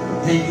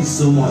 thank you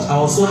so much. I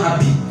was so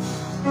happy.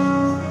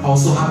 I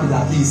was so happy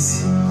that at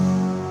least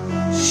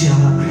she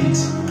had agreed.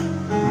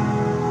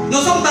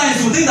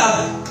 Sometimes you think that,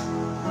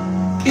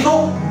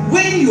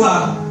 when you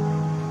are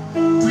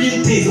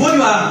doing things, when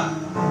you are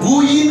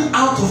going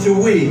out of your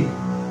way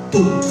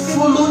to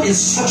follow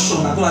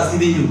instruction that God has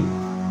given you,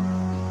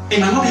 it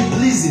might not be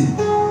pleasing.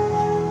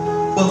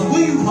 But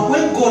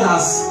when God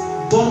has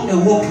done a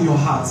work in your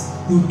heart,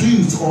 you do it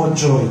with all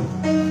joy.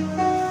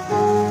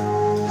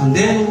 And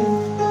then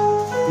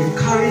we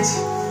carried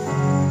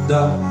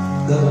the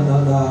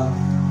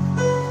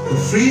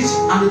fridge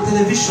and the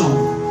television,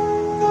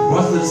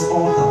 brought to this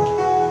altar,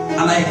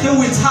 and I came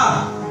with her.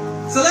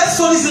 So let's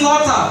sow this in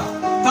altar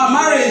for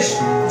marriage,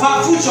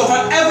 for future, for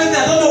everything.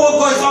 I don't know what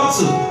God is up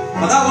to,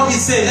 but that's what he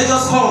said. Let's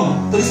just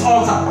come to this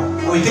altar.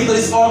 And we came to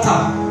this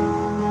altar.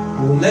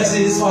 We left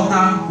in this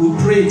altar. We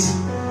prayed,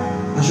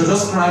 and she was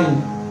just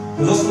crying.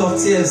 We just full of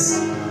tears.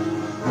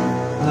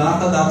 And then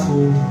after that,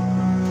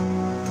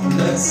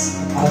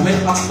 I'll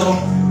make Pastor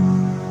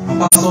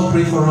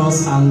pray for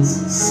us and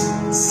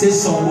say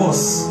some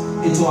words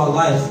into our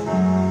life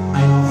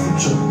and our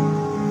future.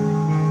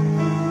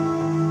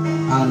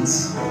 And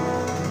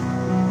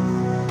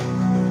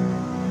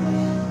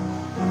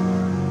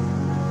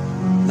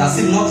as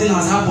if nothing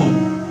has happened.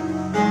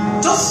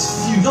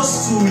 Just few,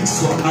 just 2 weeks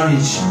to our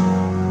marriage.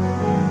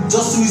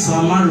 Just 2 weeks to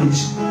our marriage,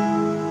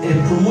 a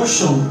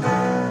promotion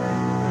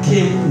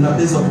came in a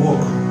place of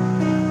work.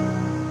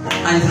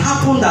 And it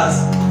happened that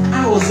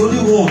I was the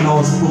only one that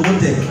was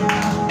promoted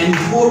in the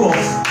whole of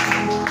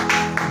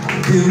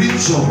the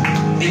region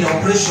in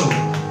operation.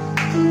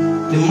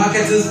 The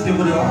marketing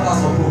people, they were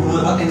asked for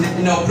promotion, but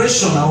in the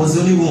operation, I was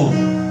the only one.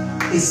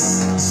 It's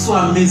so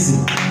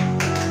amazing.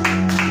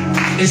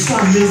 It's so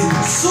amazing.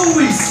 2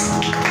 weeks.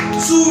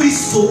 2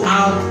 weeks to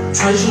our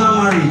traditional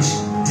marriage.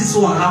 This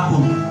one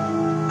happened.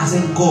 I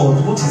said,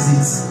 God, what is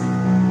it?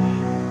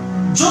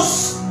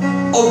 Just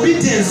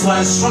obedience to our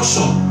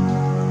instruction.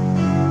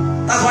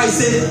 That's why I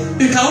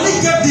said, you can only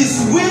get this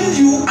when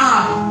you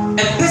are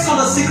a person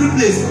of the secret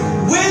place.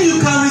 When you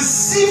can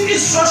receive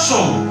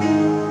instruction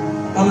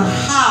on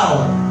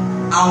how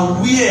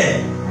and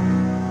where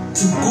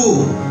to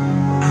go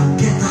and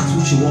get that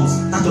which you want,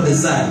 that your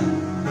desire.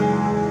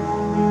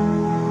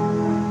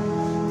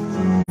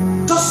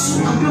 Just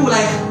and people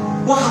like,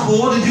 what happened?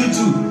 What did you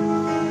do?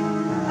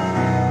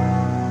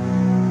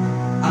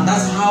 And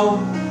that's how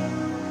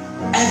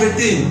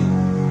everything.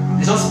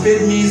 They just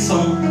paid me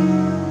some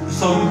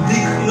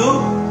big,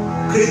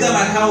 created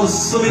my account with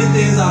so many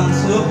things, and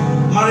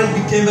marriage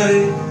became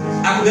very.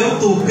 I could be able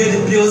to pay the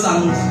bills,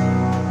 and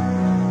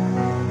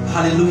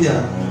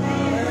hallelujah,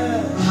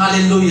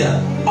 hallelujah.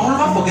 I will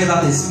never forget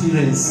that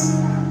experience.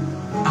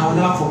 I will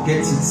never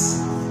forget it,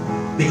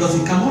 because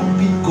you cannot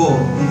beat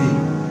God even.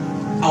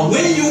 And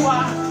when you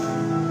are,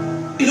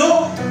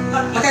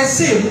 like I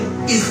said,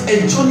 it's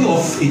a journey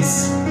of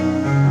faith.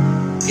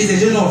 It's a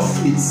journey of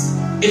faith.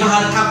 If I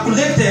had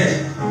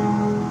calculated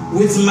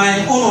with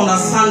my own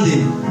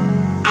understanding,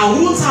 I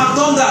wouldn't have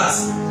done that.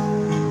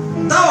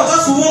 That was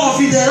just one of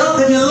it. There have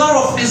been a lot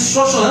of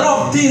instruction, a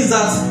lot of things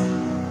that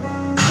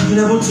I've been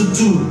able to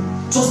do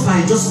just by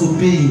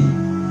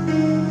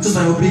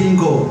obeying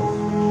God.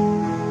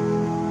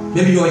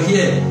 Maybe you are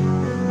here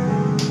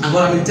and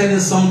God has been telling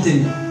you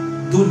something,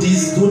 do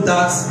this, do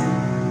that,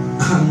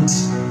 and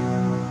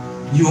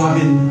you have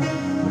been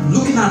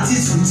looking at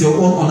it with your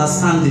own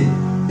understanding.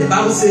 The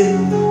Bible says,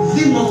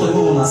 lean not on your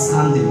own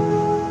understanding.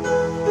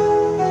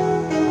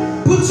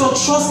 Put your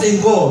trust in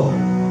God.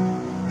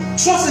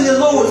 Trust in the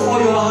Lord with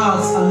all your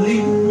hearts, and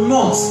lean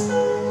not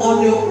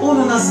on your own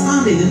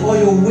understanding. In all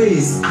your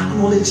ways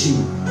acknowledge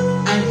Him,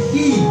 and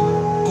He,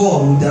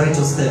 God, will direct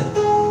your step.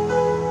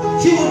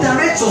 He will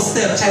direct your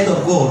step, child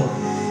of God.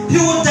 He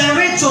will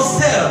direct your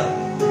step.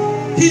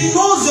 He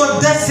knows your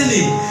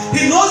destiny.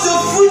 He knows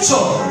your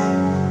future.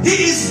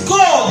 He is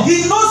God.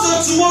 He knows your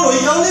tomorrow.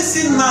 You can only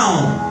see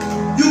now.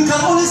 You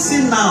can only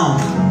see now.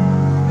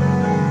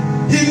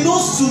 He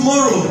knows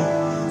tomorrow.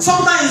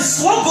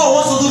 Sometimes what God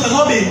wants to do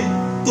cannot be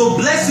to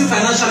bless you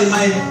financially.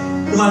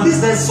 In my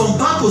business, there's some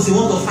battles He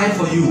wants to fight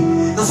for you.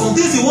 There's some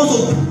things He wants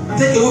to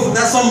take away from.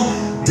 There's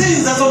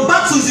some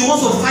battles He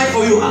wants to fight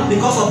for you, and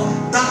because of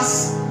that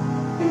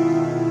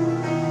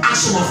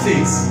action of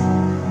faith.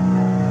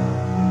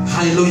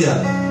 Hallelujah.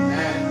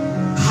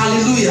 Amen.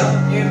 Hallelujah.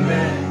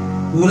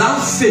 Amen.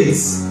 Without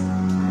faith,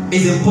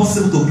 it's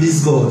impossible to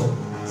please God.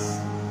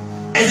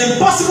 It's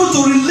impossible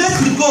to relate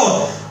with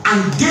God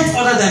and get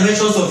other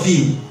dimensions of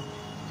Him.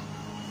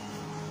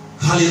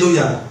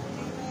 Hallelujah.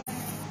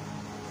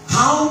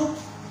 How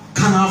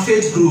can our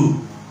faith grow?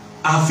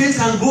 Our faith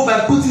can grow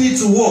by putting it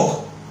to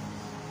work.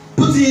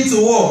 Putting it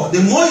to work.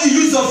 The more you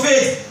use your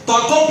faith to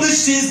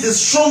accomplish things, the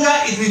stronger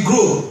it will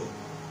grow.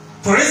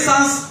 For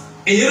instance,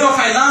 in the area of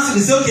finance,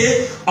 you say,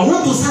 okay, I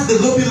want to start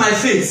developing my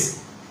faith.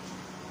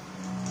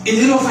 In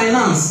the area of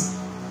finance,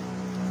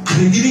 I've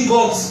been giving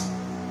God.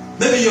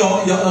 Maybe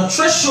your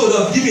threshold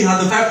of giving has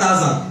been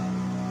 5,000.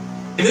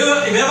 If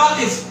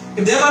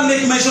they ever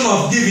make mention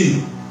of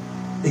giving,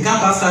 they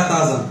can't pass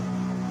 5,000.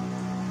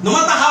 No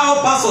matter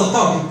how pastors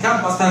talk, you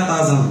can't pass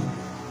 5,000.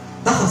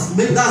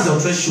 That's your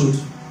threshold.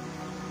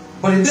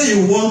 But the day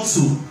you want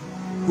to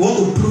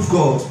prove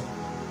God,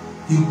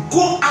 you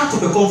go out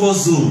of your comfort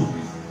zone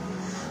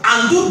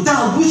and do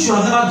that which you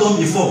have never done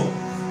before.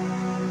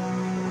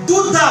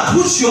 Do that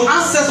which your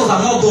ancestors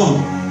have not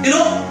done. Do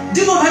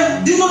you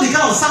know the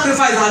kind of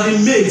sacrifice that have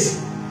been made?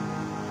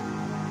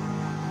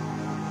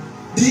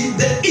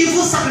 The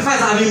evil sacrifice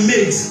that have been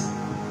made.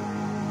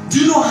 Do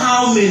you know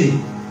how many?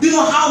 Do you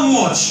know how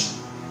much?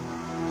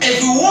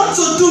 If you want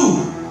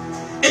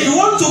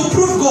to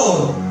prove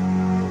God,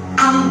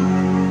 and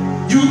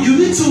you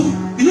need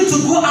to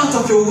go out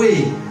of your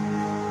way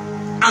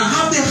and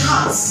have the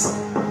hearts.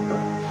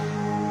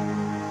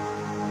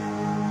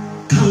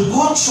 Can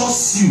God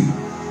trust you?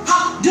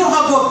 Do you know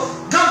how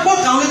God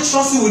can only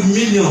trust you with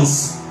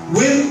millions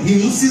when He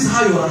notices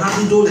how you are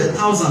handling the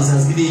thousands He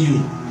has given you.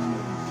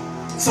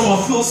 Some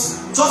of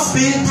us, just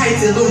paying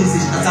tithe alone is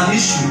an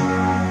issue,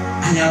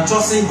 and you are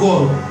trusting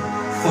God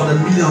for the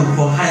million,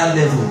 for higher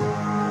level.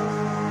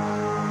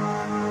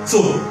 So,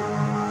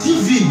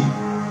 giving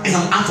is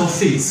an act of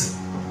faith.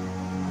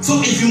 So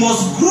if you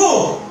must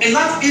grow in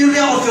that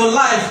area of your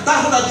life,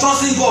 that's what you are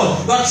trusting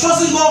God. You are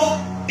trusting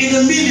God in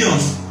the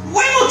millions.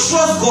 Why not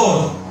trust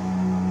God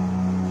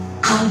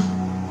and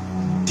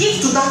give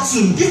to that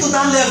tune, give to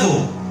that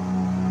level.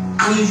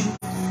 And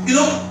you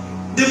know,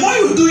 the more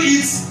you do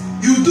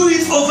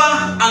it over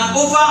and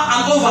over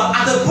and over.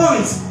 At the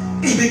point,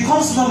 it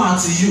becomes normal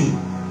to you.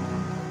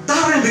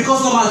 That realm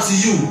becomes normal to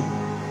you.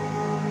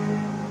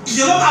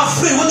 You're not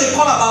afraid when they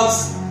call about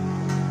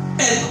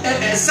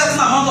a certain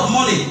amount of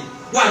money.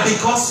 Why?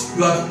 Because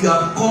you have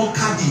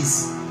conquered it.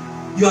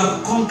 You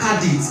have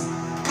conquered it.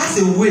 That's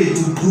a way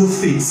to grow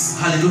faith.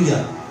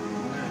 Hallelujah.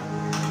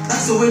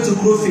 That's a way to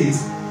grow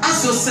faith.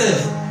 Ask yourself,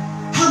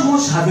 how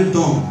much have you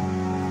done?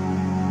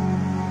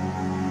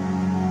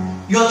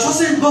 You are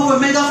trusting God for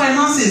mega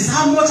finances.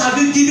 How much have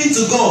you given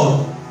to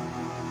God?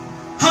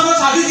 How much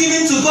have you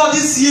given to God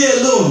this year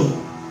alone?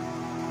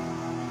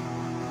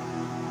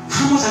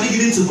 How much have you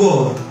given to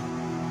God?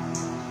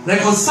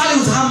 Reconcile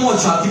with how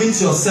much you have given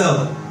to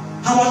yourself.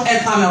 How much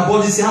airtime you have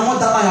bought this year, how much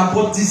data you have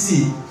bought this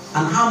year,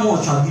 and how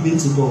much you have given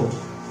to God.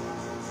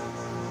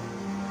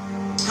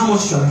 How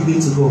much you have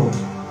given to God.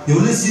 You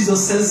always use your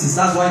senses.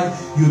 That's why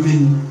you've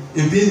been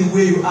the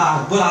way you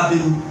are. God have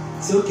been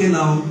say, okay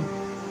now,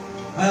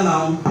 well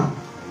now,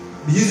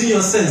 be using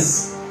your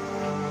sense.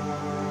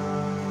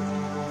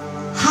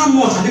 How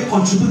much have you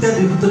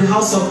contributed to the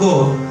house of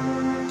God?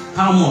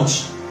 How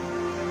much?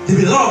 There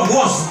will be a lot of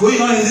wars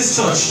going on in this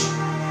church.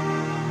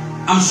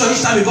 I'm sure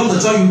each time you come to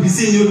church, you'll be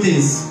seeing new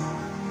things.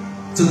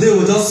 Today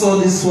we just saw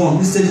this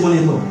stage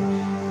monitor.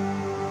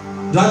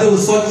 The other day we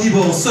saw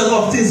keyboard, we saw a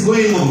lot of things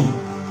going on.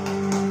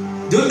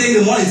 Don't think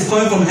the money is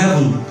coming from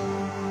heaven.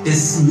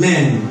 It's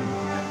men.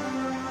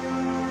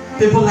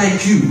 People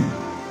like you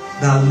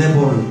that are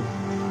laboring.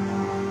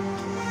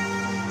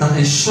 That are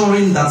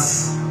ensuring that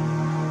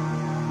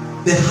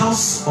the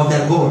house of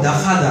their God, their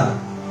Father,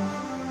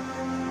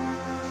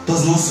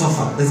 does not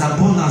suffer. There's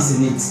abundance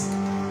in it.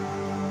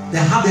 They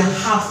have their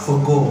heart for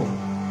God.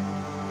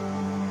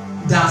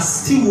 They are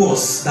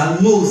stewards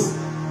that knows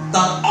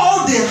that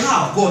all they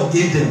have, God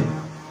gave them.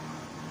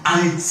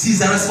 And it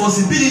is a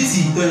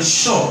responsibility to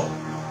ensure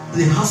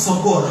the house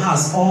of God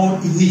has all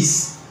it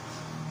needs.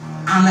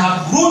 And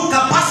have grown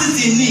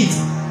capacity in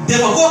it.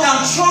 Therefore, God can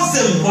trust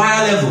them for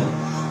higher level.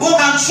 God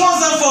can trust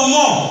them for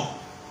more.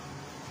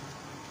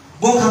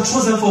 God can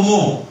trust them for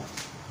more.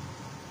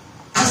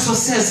 As I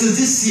said, since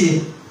this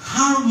year,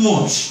 how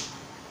much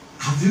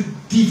have you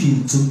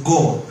given to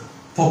God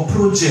for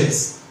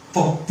projects,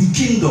 for the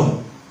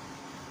kingdom?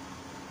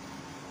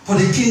 For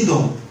the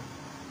kingdom.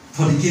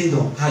 For the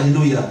kingdom.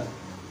 Hallelujah.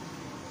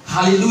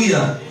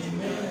 Hallelujah.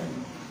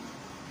 Amen.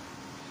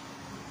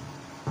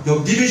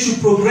 Your giving should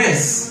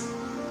progress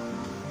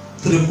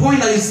to the point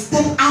that you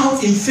step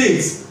out in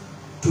faith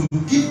to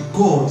give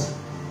God,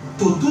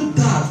 to do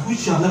that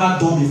which you have never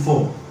done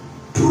before.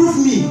 Prove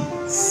me,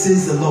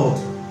 says the Lord.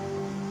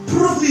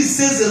 Prove me,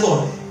 says the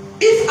Lord.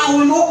 If I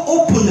will not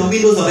open the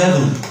windows of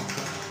heaven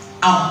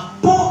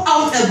and pour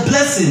out a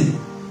blessing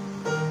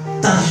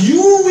that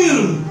you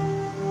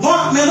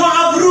may not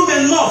have room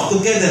enough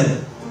to get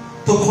them,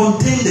 to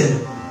contain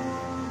them.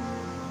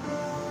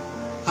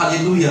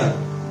 Hallelujah.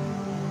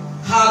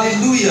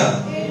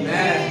 Hallelujah.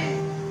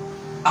 Amen.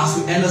 As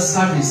we end the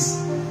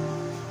service,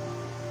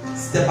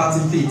 step out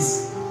in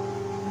faith.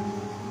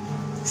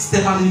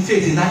 Step out in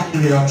faith in that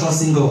area of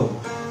trusting God.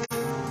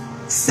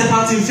 Step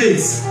out in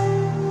faith.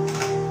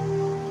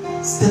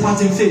 Step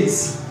out in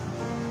faith.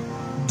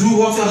 Do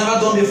what you have never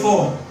done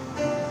before.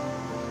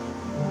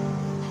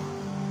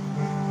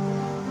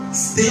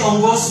 Stay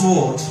on God's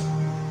word.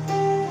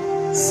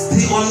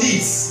 Stay on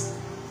it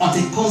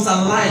until it comes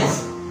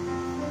alive.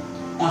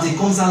 Until it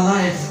comes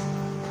alive.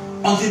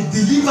 Until it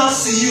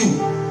delivers to you.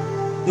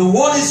 The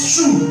word is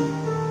true.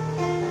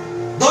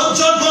 Don't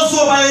judge God's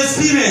word by your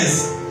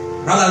experience.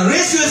 Rather,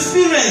 raise your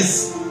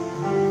experience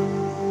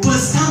to the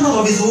standard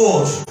of His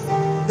word.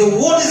 The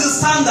word is the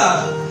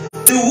standard.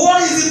 The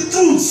word is the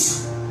truth.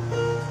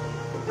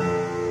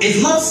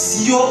 It's not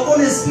your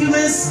own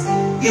experience.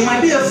 It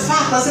might be a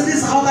fact that says this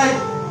is how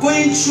I'm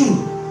going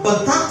through,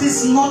 but that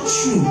is not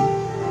true.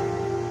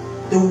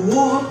 The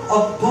word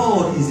of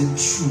God is the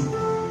truth,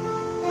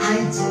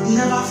 and it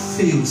never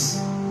fails.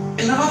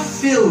 It never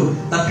failed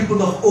that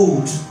people of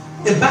old.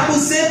 The Bible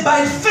said,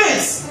 by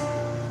faith,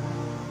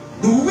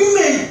 the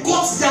women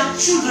got their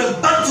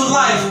children back to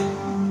life.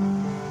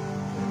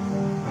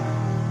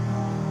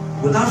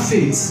 Without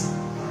faith,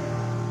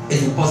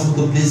 it's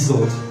impossible to please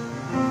God.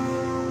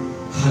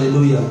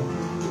 Hallelujah.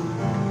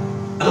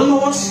 I don't know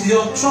what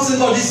you're trusting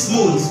God this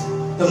month.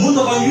 The month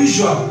of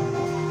unusual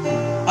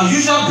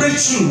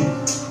breakthrough.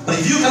 But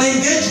if you can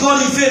engage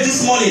God in faith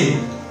this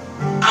morning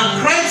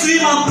and cry to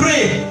Him and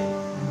pray,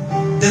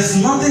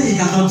 there's nothing He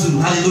cannot do.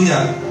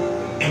 Hallelujah.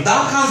 If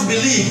thou canst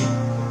believe,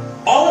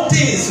 all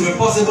things will be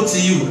possible to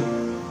you.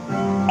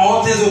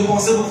 All things will be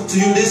possible to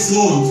you this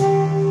month.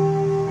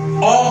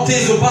 All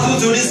things will be possible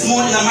to you this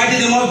month in the mighty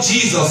name of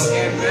Jesus.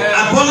 Amen.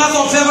 Abundance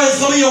of favor is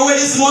coming your way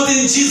this month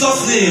in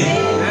Jesus' name.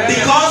 Amen.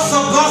 Because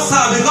of God's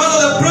hand, because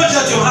of the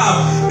project you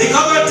have,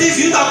 because of the things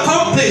you need to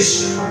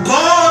accomplish,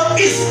 God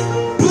is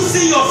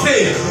boosting your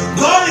faith.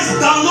 God is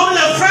downloading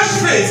a fresh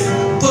faith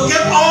to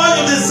get all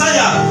your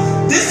desire.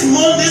 This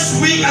month, this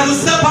week, as we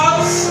step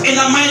out in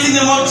the mighty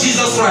name of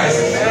Jesus Christ.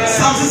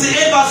 Psalm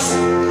 68 verse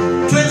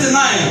 29.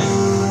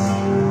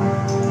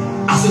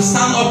 As we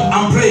stand up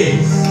and pray,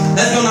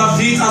 let's be on our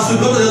feet as we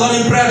go to the Lord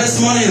in prayer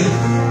this morning.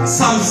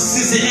 Psalm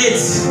 68.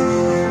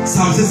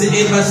 Psalm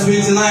 68 verse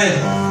 29.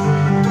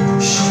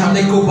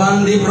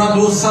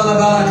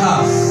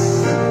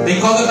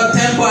 Because of the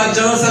temple at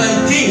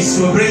Jerusalem, kings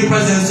will bring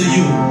presents to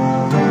you.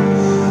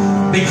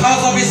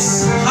 Because of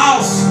his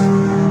house,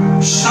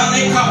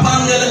 Shanika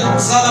Pandele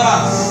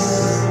Salaba,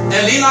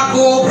 Elina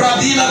Go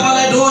Bradila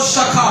Baledo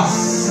Shaka,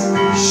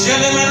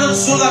 Shelemenu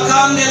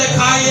Sulakandele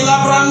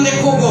Kaila Brande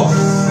Kubo,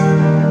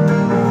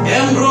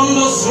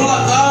 Embrundo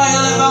Sulakaya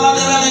Levala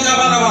de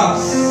Venegabaraba,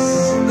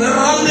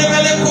 Rande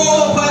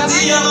Veleko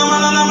Padia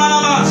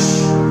Namanamanash.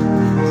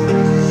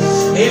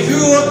 If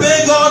you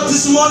obey God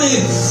this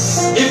morning,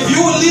 if you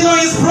lean on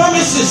his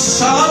promises,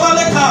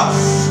 Shalabaleka,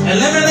 and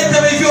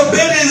if you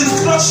obey his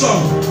instruction,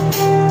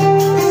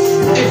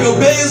 if you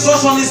obey his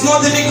instruction, it's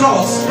not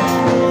difficult.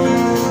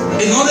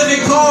 It's not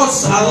difficult.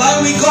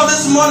 Align with God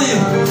this morning.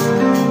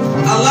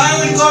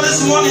 Align with God this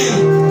morning.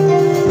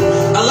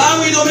 Align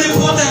with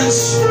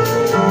omnipotence.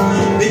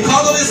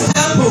 Because of his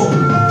temple.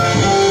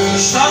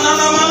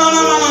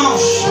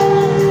 Shananamanamanash.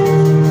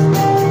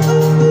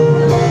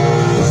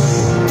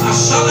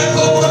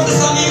 Ashaleko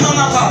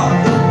Sanimanafa.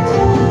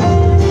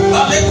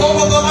 Baleko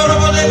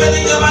Gobaraba de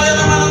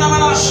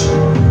Belingamanamanash.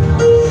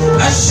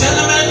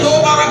 Ashelemeko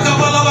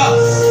Barakabalaba.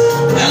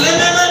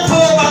 Elemento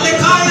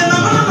Balekaya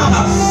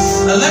Namanama.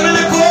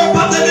 Elemeko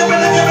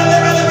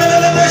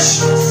Pategabelesh.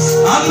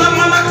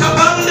 Anamana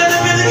Kabande de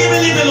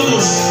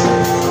Beligibelibelush.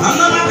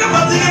 Anamaka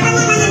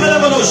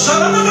Pategabelibelush.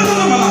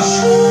 Shanamanash.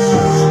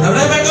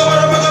 Rebecca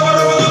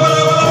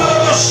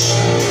Barabagabash.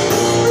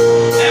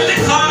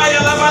 Elekaya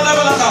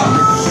Labalabala.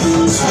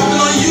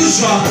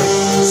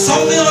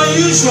 Something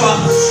unusual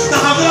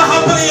that have not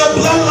happened in your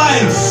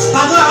bloodline, that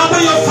have not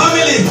happened in your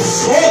family.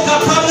 Oh,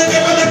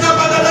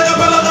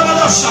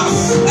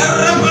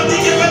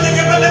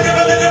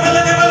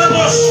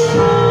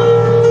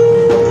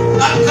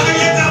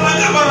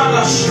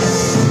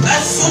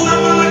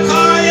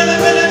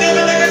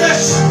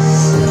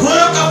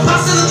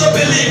 capacity to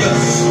believe,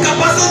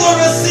 capacity to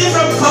receive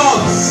from God,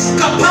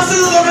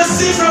 capacity to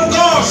receive from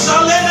God.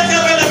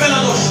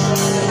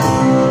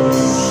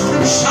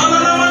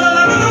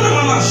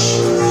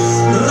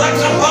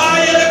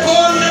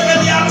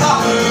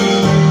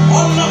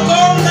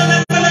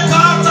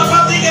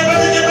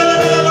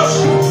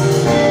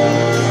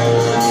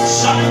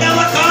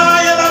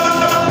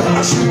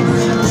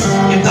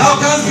 If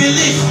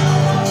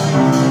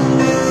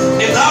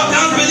thou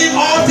canst believe,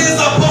 all things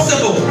are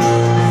possible.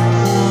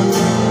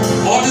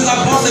 All things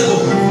are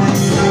possible.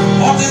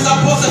 All things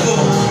are possible.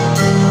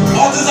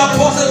 All things are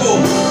possible.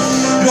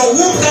 Your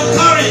womb can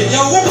carry.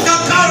 Your womb can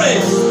carry.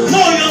 No,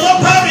 you're not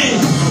carrying.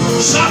 You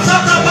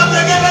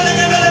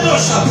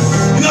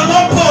are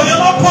not poor.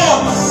 You're not poor.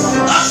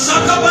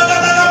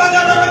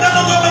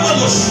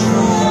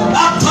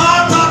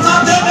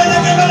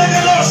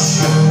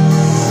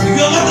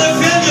 You are not a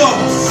failure.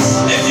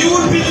 If you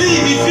will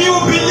believe,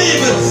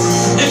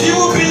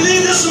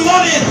 this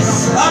morning,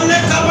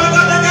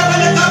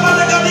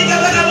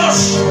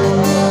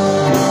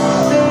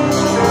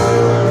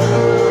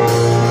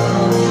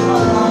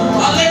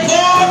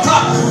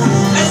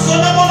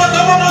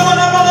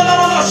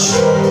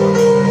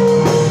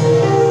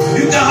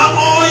 you can have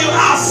all you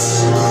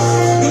ask.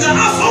 You can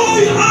have all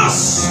you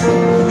ask.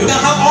 You can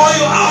have all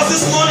you ask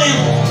this morning.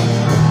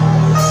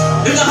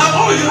 You can have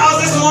all you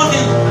ask this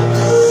morning.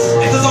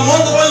 It is a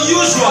month of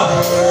unusual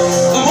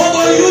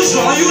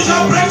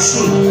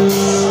breakthrough,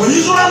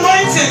 unusual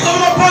anointing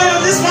coming upon you.